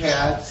kitty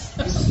cats,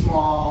 too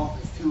small,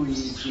 too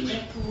easy.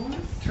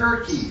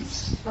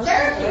 Turkeys.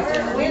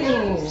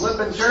 Turkeys.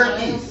 Flipping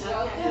turkeys.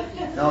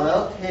 No,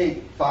 they'll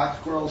take fox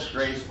squirrels,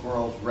 gray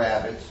squirrels,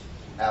 rabbits,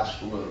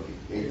 absolutely.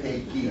 They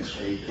take geese,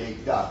 they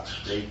take ducks,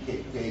 they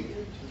take.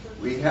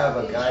 We have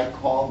a guy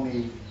called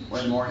me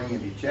one morning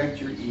and he checked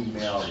your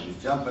email, he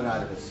was jumping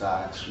out of his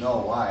socks. No,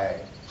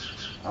 why?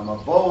 I'm a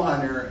bow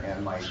hunter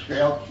and my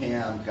trail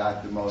cam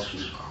got the most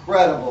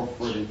incredible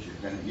footage.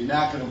 You're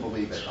not gonna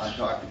believe it. I'm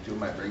talking to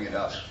him, I bring it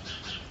up.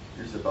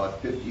 There's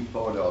about 50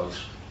 photos.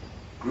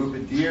 Group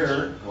of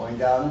deer going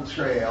down the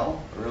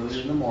trail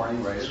early in the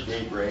morning, right at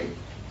daybreak.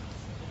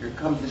 Here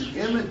comes an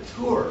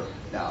immature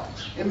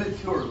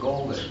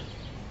golden.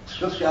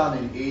 Took down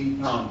an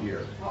 80-pound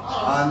deer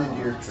on the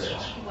deer trail.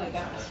 Oh my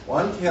gosh.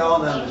 One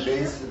tailed on the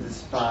base of the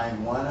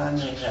spine, one on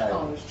the head.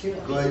 Oh, there's two.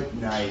 Good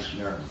night,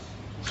 nurse.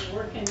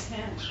 Working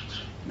 10.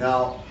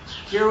 Now,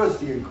 here was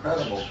the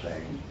incredible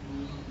thing.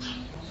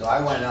 So I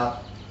went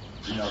up,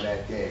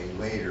 that day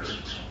later,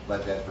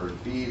 let that bird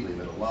feed, leave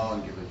it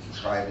alone, give it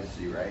some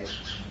privacy, right?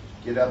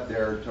 Get up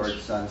there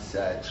towards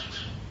sunset.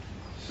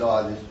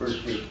 Saw this bird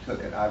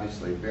took an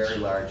obviously very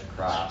large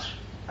crop.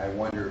 I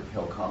wonder if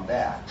he'll come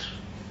back.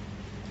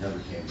 Never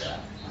came back.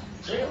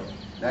 Really?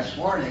 Next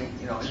morning,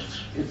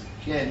 it's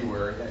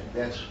January.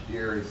 That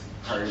deer is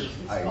hard as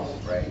ice,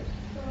 right?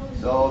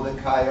 So the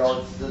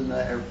coyotes and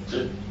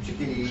the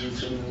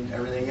chickadees and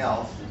everything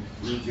else,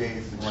 and blue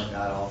jays and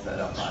whatnot, all set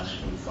up on it.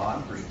 It was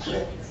gone pretty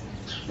quick.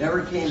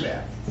 Never came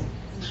back.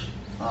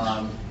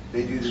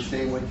 They do the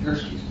same with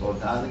turkeys,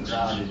 both on the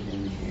ground and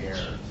in the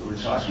air. So we're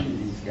talking to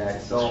these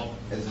guys. So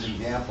as an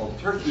example,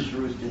 turkeys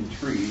roost in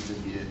trees,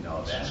 if you didn't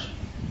know that.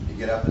 They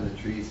get up in the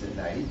trees at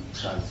night,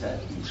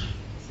 sunset.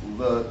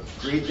 The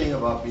great thing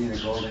about being a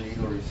golden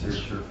eagle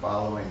researcher,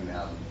 following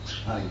them,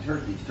 hunting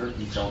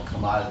turkeys don't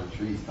come out of the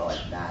trees till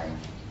like 9.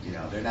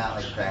 They're not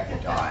like crack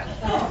of dawn.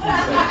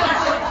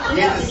 You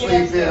get to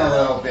sleep in a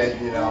little bit,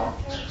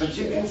 But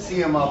you can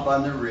see them up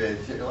on the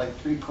ridge. They're like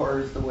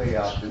 3/4 the way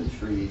up in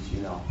trees,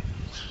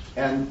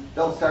 And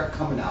they'll start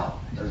coming out.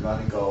 They're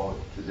going to go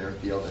to their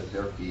field that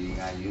they're feeding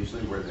on,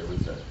 usually where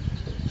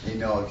they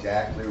know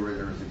exactly where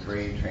there was a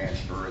grain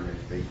transfer and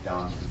there's big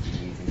dumps of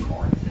beans and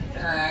corn.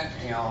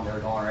 They're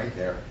going right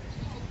there.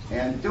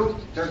 And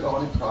they're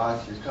going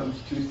across. Here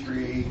comes 2,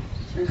 3.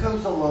 Here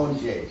comes a lone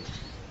jay.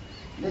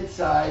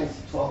 Mid-sized,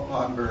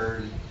 12-pound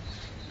bird.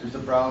 There's a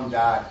brown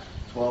dot,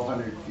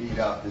 1,200 feet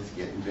up, that's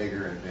getting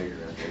bigger and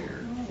bigger and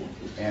bigger.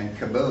 And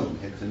kaboom,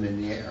 hits him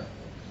in the air.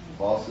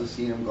 I've also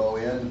seen them go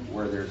in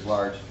where there's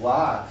large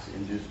flocks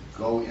and just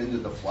go into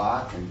the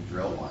flock and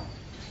drill one.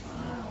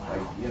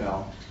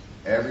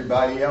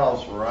 Everybody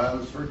else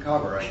runs for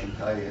cover, I can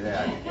tell you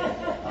that.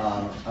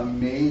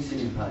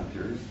 Amazing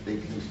hunters. They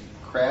can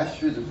crash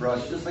through the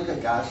brush just like a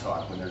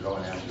goshawk when they're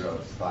going after a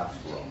fox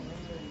squirrel.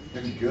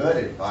 They're good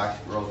at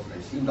fox squirrels and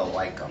they seem to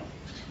like them.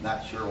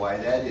 Not sure why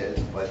that is,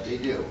 but they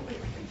do.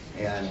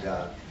 And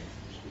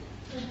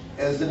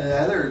as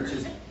another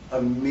just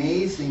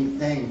amazing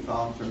thing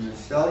found from the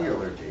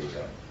cellular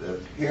data,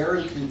 the pair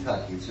in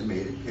Kentucky, it's a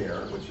mated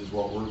pair, which is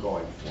what we're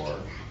going for.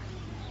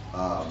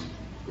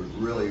 We're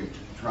really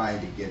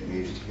trying to get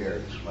mated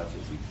pairs as much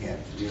as we can.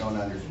 We don't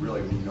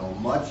really know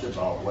much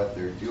about what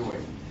they're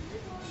doing.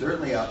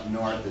 Certainly up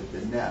north at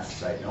the nest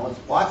site. No one's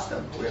watched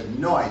them. We have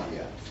no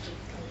idea.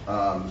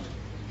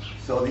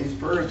 So these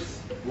birds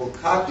will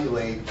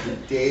copulate the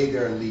day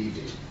they're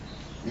leaving,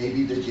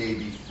 maybe the day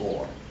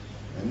before,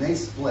 and they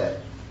split.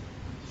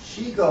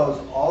 She goes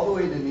all the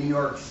way to New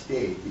York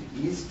State,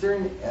 the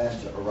eastern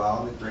edge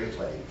around the Great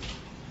Lakes.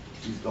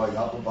 She's going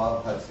up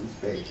above Hudson's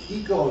Bay.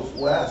 He goes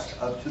west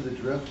up to the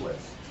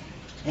Driftless,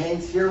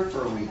 hangs here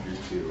for a week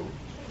or 2.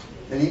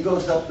 Then he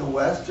goes up the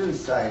western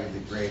side of the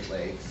Great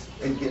Lakes,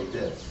 and get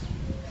this.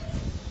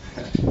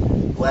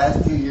 The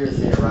last 2 years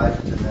they arrived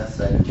at the nest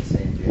site at the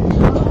same day.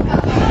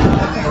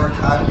 And they were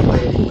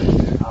copulating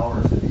within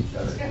hours of each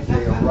other. As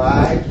they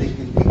arrived,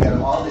 they got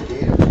all the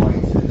data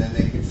points, and then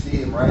they could see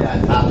them right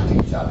on top of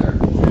each other.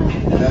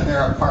 And then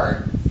they're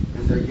apart,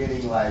 because they're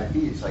getting live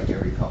feeds like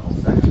every couple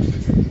seconds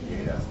to get the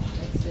data.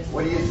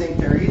 What do you think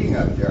they're eating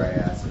up there,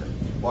 I asked them.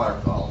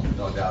 Waterfowl,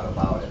 no doubt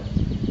about it.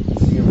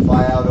 You see them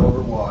fly out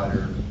over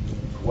water,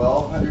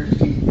 1,200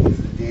 feet, because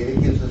the data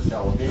gives us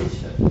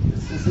elevation.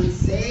 This is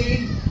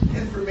insane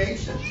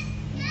information.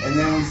 And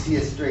then we see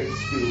a straight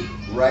scoop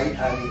right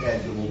on the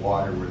edge of the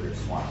water where they're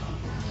swimming.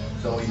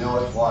 So we know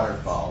it's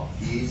waterfowl.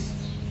 Geese,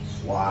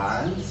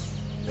 swans,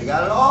 they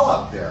got it all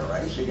up there,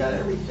 right? They got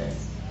everything.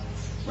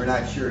 We're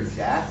not sure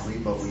exactly,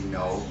 but we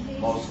know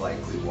most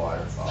likely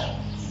waterfowl.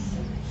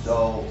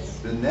 So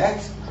the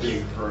next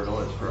big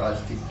hurdle is for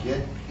us to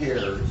get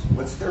pairs.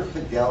 What's their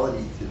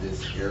fidelity to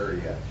this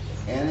area?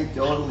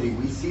 Anecdotally,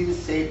 we see the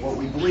same, what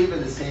we believe are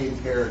the same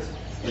pairs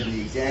in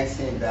the exact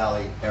same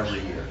valley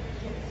every year.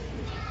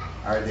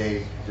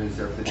 Is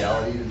there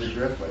fidelity to the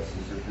driftless?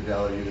 Is there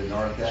fidelity to the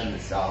north end, the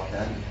south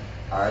end?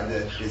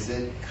 Is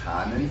it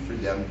common for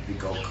them to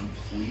go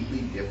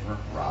completely different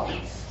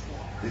routes?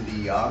 Do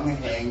the young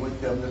hang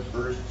with them the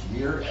first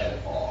year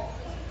at all?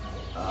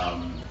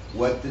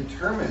 What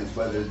determines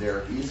whether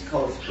they're East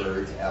Coast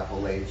birds,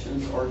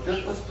 Appalachians, or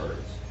driftless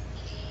birds?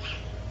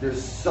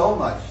 There's so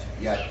much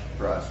yet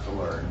for us to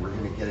learn. We're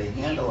going to get a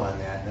handle on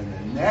that. And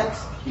then the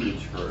next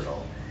huge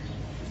hurdle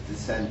is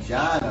to send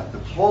John up to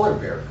polar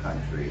bear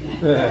country.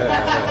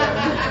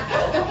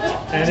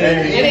 And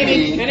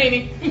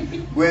Amy.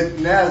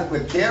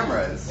 with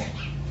cameras,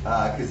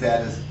 because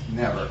that is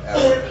never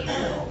ever,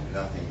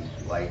 nothing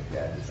like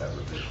that has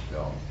ever been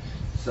filmed.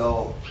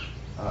 So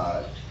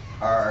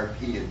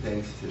RRP, and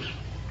thanks to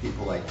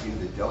people like you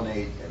that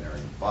donate and are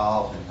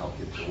involved and help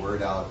get the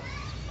word out,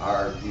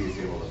 RRP is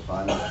able to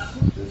fund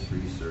this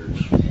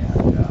research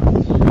and whatever.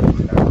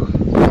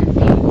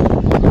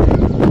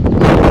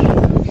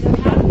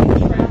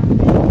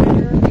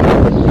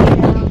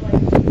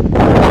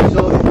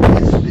 So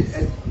it's a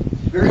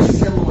very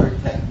similar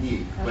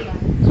technique, but a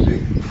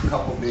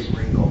couple big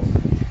wrinkles.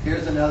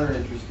 Here's another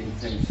interesting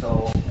thing.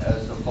 So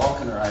as a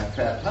falconer, I've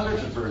trapped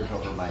hundreds of birds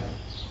over my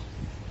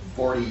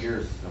 40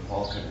 years as a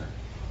falconer.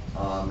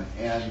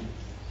 And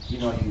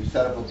you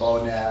set up a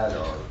bow net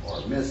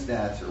or mist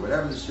nets or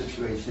whatever the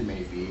situation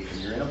may be, and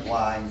you're in a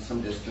blind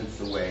some distance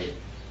away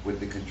with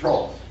the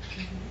controls.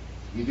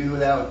 You do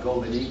that with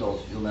golden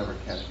eagles, you'll never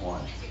catch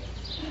one.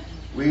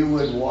 We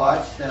would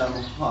watch them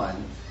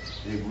hunt.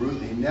 They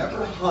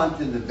never hunt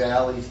in the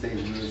valleys they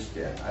roost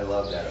in. I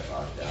love that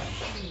about them.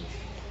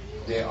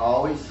 They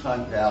always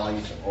hunt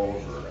valleys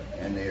over,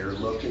 and they are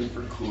looking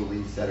for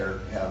coulees that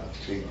have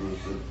big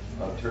groups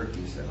of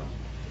turkeys in them.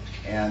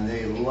 And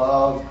they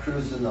love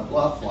cruising the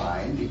bluff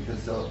line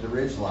because the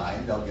ridge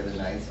line, they'll get a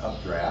nice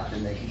updraft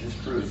and they can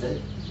just cruise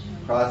it,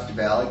 cross the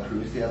valley,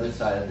 cruise the other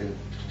side of the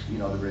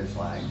ridge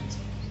line,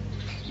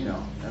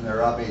 and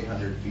they're up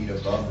 800 feet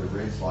above the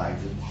ridge line.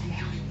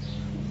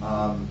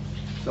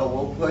 So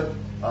we'll put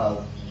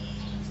a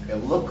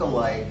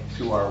look-alike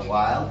to our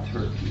wild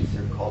turkeys.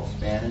 They're called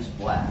Spanish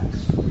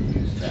blacks. We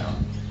use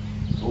them.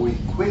 But we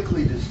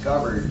quickly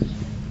discovered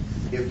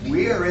if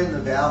we are in the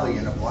valley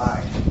in a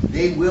blind,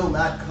 they will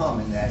not come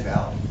in that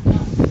valley.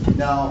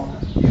 Now,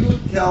 you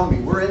tell me,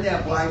 we're in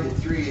that blind at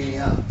 3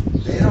 a.m.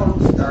 They don't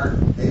start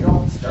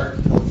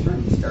until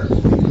turkey starts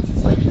leaving,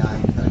 just like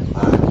 9, 10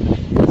 o'clock.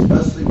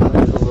 Especially when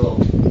there's a little,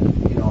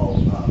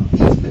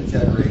 heat's been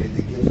generated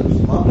that gives them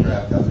some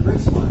updraft on the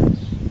ridge line.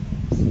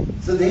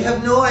 So they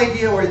have no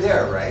idea we're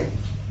there, right?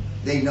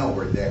 They know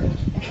we're there.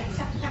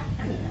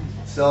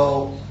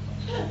 So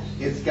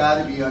it's got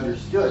to be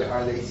understood.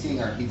 Are they seeing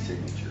our heat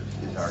signatures?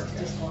 Is our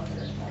guess.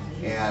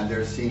 And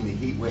they're seeing the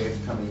heat waves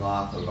coming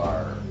off of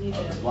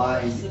the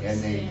blind,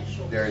 and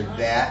they're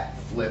that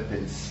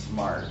flippin'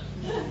 smart.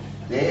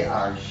 They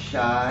are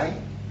shy.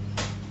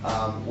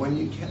 When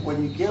you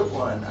get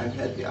one, I've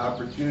had the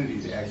opportunity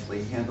to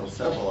actually handle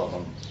several of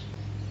them.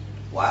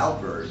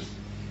 Wild birds.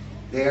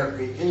 They're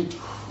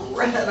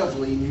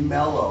incredibly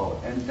mellow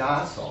and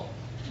docile,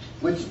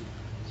 which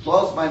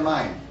blows my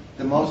mind.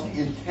 The most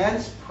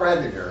intense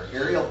predator,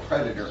 aerial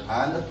predator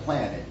on the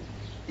planet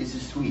is a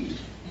Swede.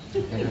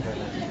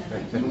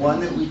 The one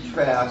that we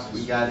trapped,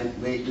 we got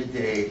it late in the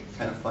day.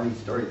 Kind of funny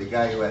story. The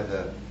guy who had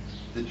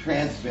the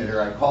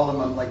transmitter, I called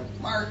him. I'm like,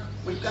 Mark,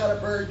 we've got a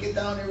bird. Get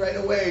down here right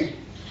away.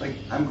 Like,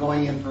 I'm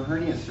going in for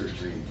hernia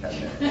surgery in 10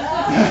 minutes.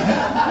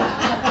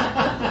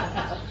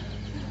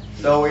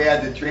 So we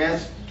had to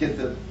get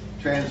the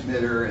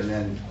transmitter and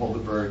then pull the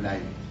bird, and I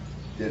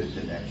did it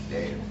the next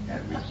day,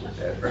 and we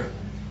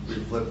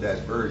flipped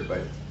that bird.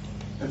 But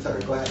that's all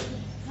right. Go ahead.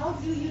 How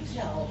do you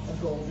tell a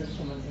golden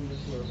from an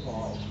immature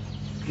ball?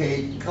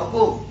 Okay,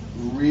 couple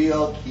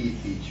real key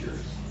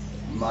features.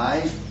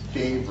 My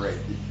favorite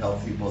to tell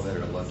people that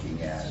are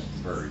looking at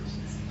birds,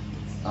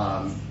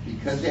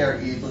 because they are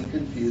easily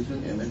confused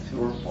with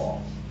immature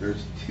balls,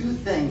 there's two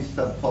things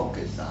to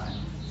focus on.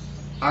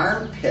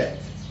 Armpit,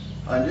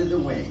 under the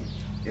wing,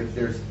 if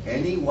there's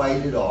any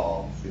white at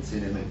all, it's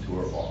an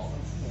immature ball.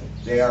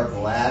 They are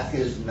black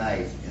as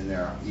night, and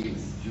they're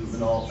even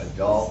juvenile,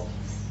 adult,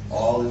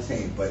 all the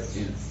same. But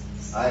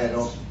I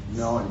don't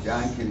know, and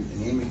John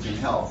and Amy can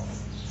help.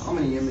 How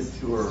many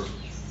immature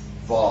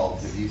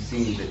balls have you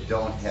seen that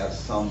don't have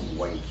some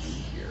white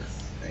in here?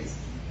 Right?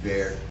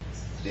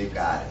 They've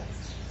got it.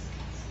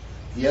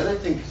 The other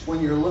thing is when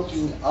you're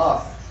looking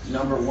up,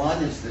 number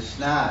one is the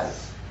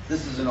schnoz.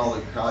 This is an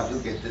older crowd,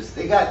 you'll get this.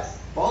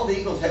 Bald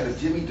eagles have a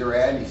Jimmy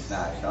Durante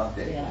schnoz, don't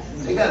they? Yeah.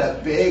 They got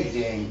a big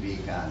dang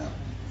beak on them.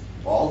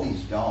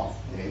 Baldies don't.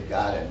 They've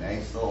got a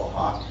nice little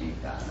hawk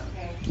beak on them.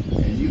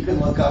 And you can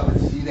look up and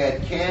see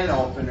that can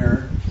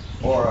opener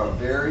or a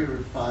very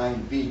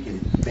refined beak,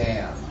 and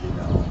bam,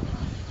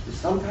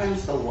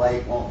 Sometimes the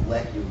light won't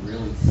let you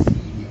really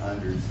see the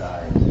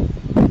underside.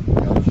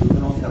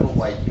 Juveniles have a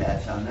white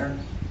patch on their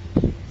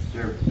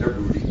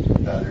booty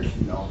feathers,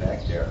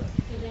 back there,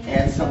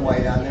 and some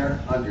white on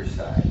their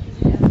underside. Do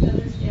they have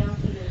feathers down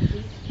to their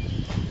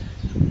feet?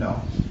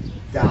 No,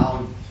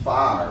 down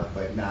far,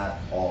 but not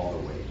all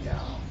the way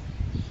down.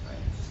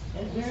 Right.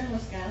 And where in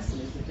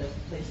Wisconsin is the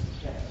best place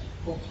to catch?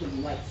 Hopefully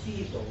you might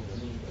see golden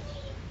eagles.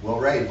 Well,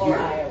 right or here.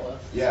 Iowa.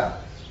 Yeah.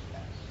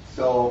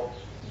 So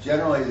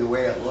generally the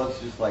way it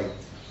looks is like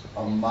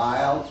a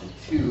mile to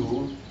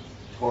 2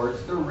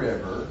 towards the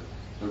river,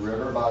 the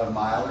river about a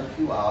mile or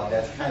two out.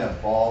 That's kind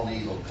of bald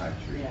eagle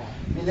country. Yeah.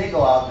 I mean, they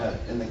go out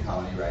in the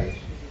county, right?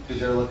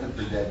 Because they're looking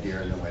for dead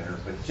deer in the winter.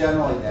 But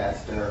generally,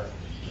 that's their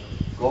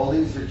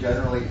goldies are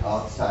generally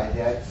outside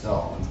that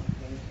zone.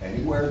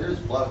 Anywhere there's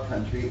bluff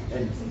country,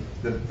 and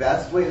the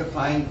best way to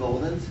find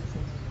goldens,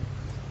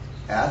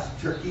 ask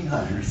turkey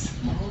hunters.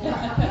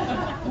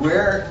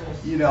 Where,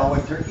 you know,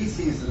 when turkey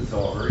season's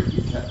over,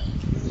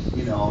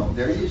 you know,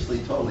 they're usually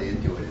totally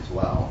into it as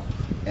well.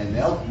 And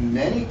they'll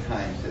many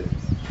times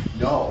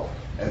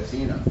have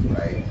seen them,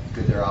 right?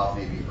 Because they're out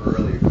maybe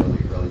early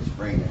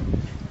spring,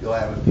 and you'll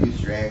have a few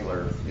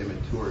straggler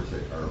immatures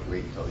that are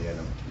wait until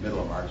the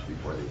middle of March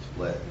before they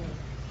split.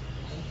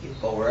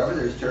 But wherever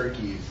there's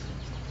turkeys,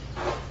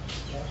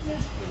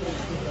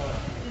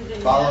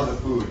 follow the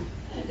food.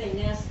 Do they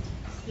nest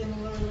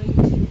similarly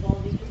to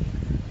bald eagles?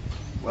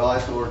 Well,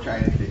 that's what we're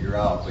trying to figure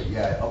out. But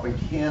yeah, up in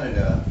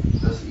Canada,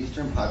 this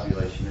eastern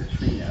population are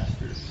tree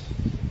nesters.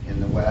 In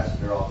the west,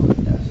 they're all hood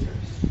nesters.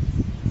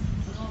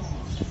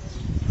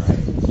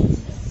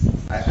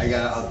 Right.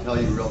 I'll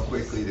tell you real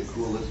quickly the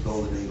coolest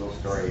golden eagle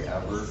story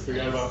ever. We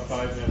got about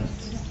 5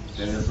 minutes.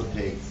 Then this will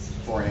take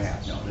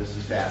 4.5. No, this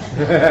is fast.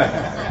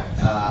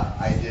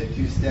 I did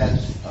 2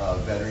 stints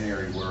of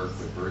veterinary work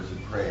with birds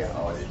of prey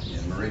out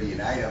in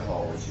Meridian,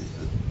 Idaho, which is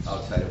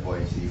outside of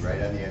Boise,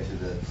 right on the edge of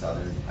the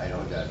southern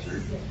Idaho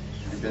desert.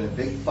 There'd been a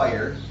big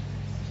fire,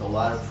 so a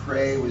lot of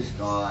prey was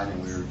gone,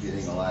 and we were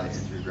getting a lot of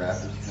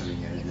intergraphers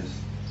coming in. And this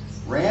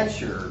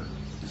rancher,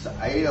 this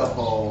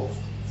Idaho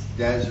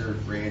desert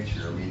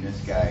rancher, I mean,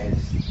 this guy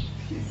is,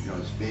 you know,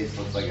 his face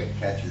looks like a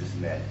catcher's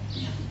mitt.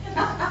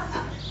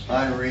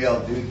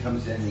 Unreal. Dude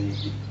comes in and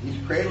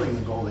he's cradling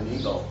the golden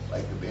eagle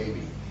like a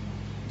baby.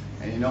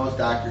 And he knows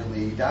Dr.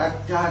 Lee.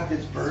 Doc,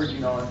 this bird, you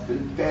know, it's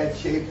in bad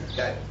shape. It's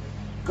got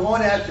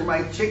going after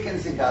my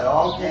chickens and got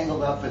all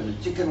tangled up in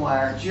the chicken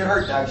wire. And she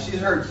hurt, Doc. She's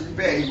hurt. She's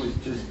bad. He was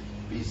just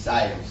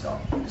beside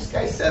himself. This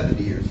guy's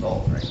 70 years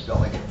old, right? Built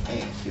like a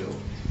tank, too.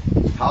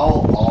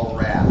 Towel all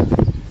wrapped.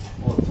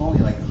 Well, it's only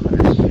like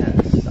 110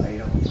 this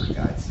item, for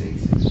God's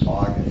sakes. It's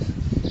August.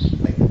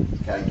 Like,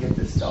 gotta get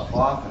this stuff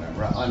off, and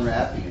I'm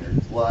unwrapping, and there's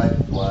blood.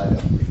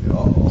 I'm thinking,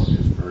 oh,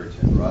 this bird's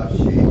in rough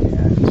shape,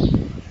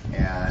 man.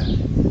 And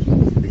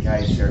the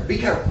guy's there, be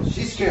careful,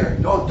 she's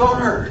scared. Don't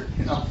hurt her.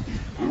 You know,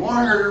 we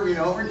won't hurt her. We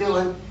know what we're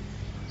doing.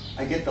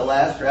 I get the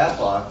last wrap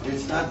off.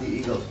 It's not the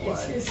eagle's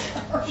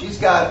blood. She's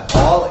got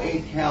all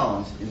 8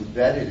 talons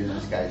embedded in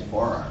this guy's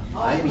forearm.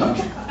 I mean,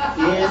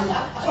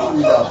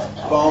 into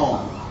the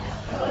bone.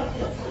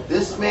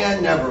 This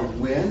man never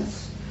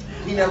winced.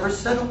 He never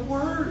said a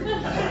word.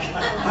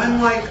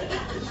 I'm like,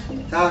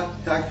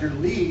 Dr.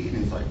 Lee, and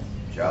he's like,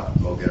 Jeff,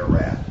 go get a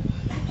rat.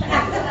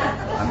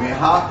 I mean,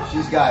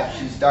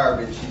 she's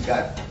starving. She's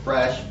got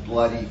fresh,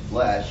 bloody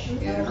flesh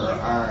in her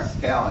arm,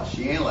 talons.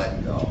 She ain't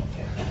letting go.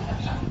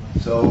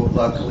 So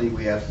luckily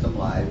we have some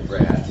live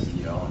rats,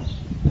 you know,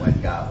 and went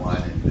and got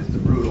one, and did the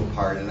brutal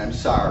part, and I'm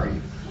sorry.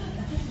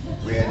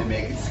 We had to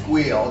make it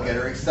squeal, get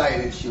her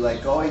excited. She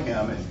let go of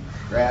him and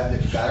grabbed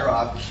it, got her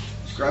off,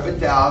 scrub it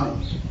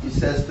down. He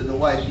says to the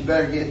wife, you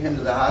better get him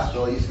to the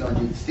hospital, he's going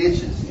to need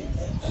stitches.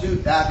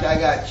 Shoot, Doc, I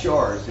got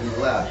chores, and he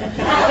left.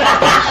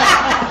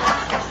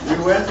 We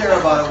went there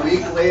about a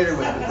week later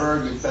with the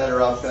bird. We fed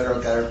her up, got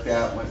her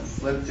fat, went and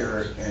flipped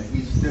her, and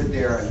he stood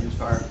there on his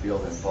farm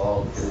field and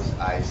bawled his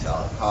eyes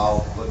out. How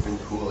flippin'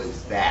 cool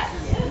is that?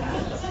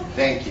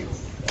 Thank you.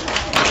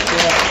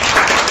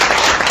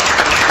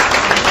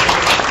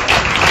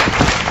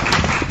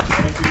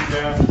 Thank you,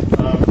 Jeff.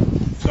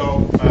 So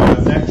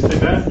next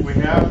event we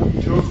have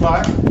 2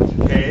 o'clock.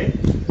 Kay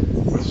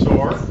with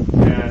SOAR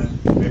and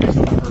maybe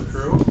some of her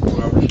crew,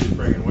 whoever she's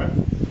bringing with,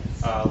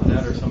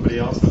 Lynette or somebody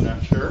else, I'm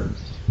not sure.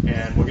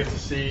 And we'll get to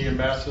see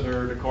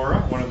Ambassador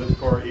Decorah, one of the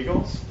Decorah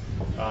Eagles.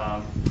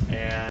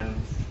 And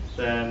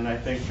then I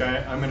think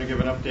I'm going to give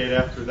an update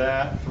after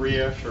that,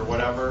 3-ish or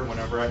whatever,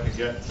 whenever I can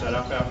get set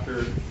up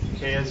after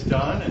Kay is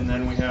done. And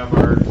then we have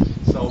our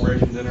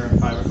celebration dinner at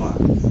 5 o'clock.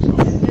 So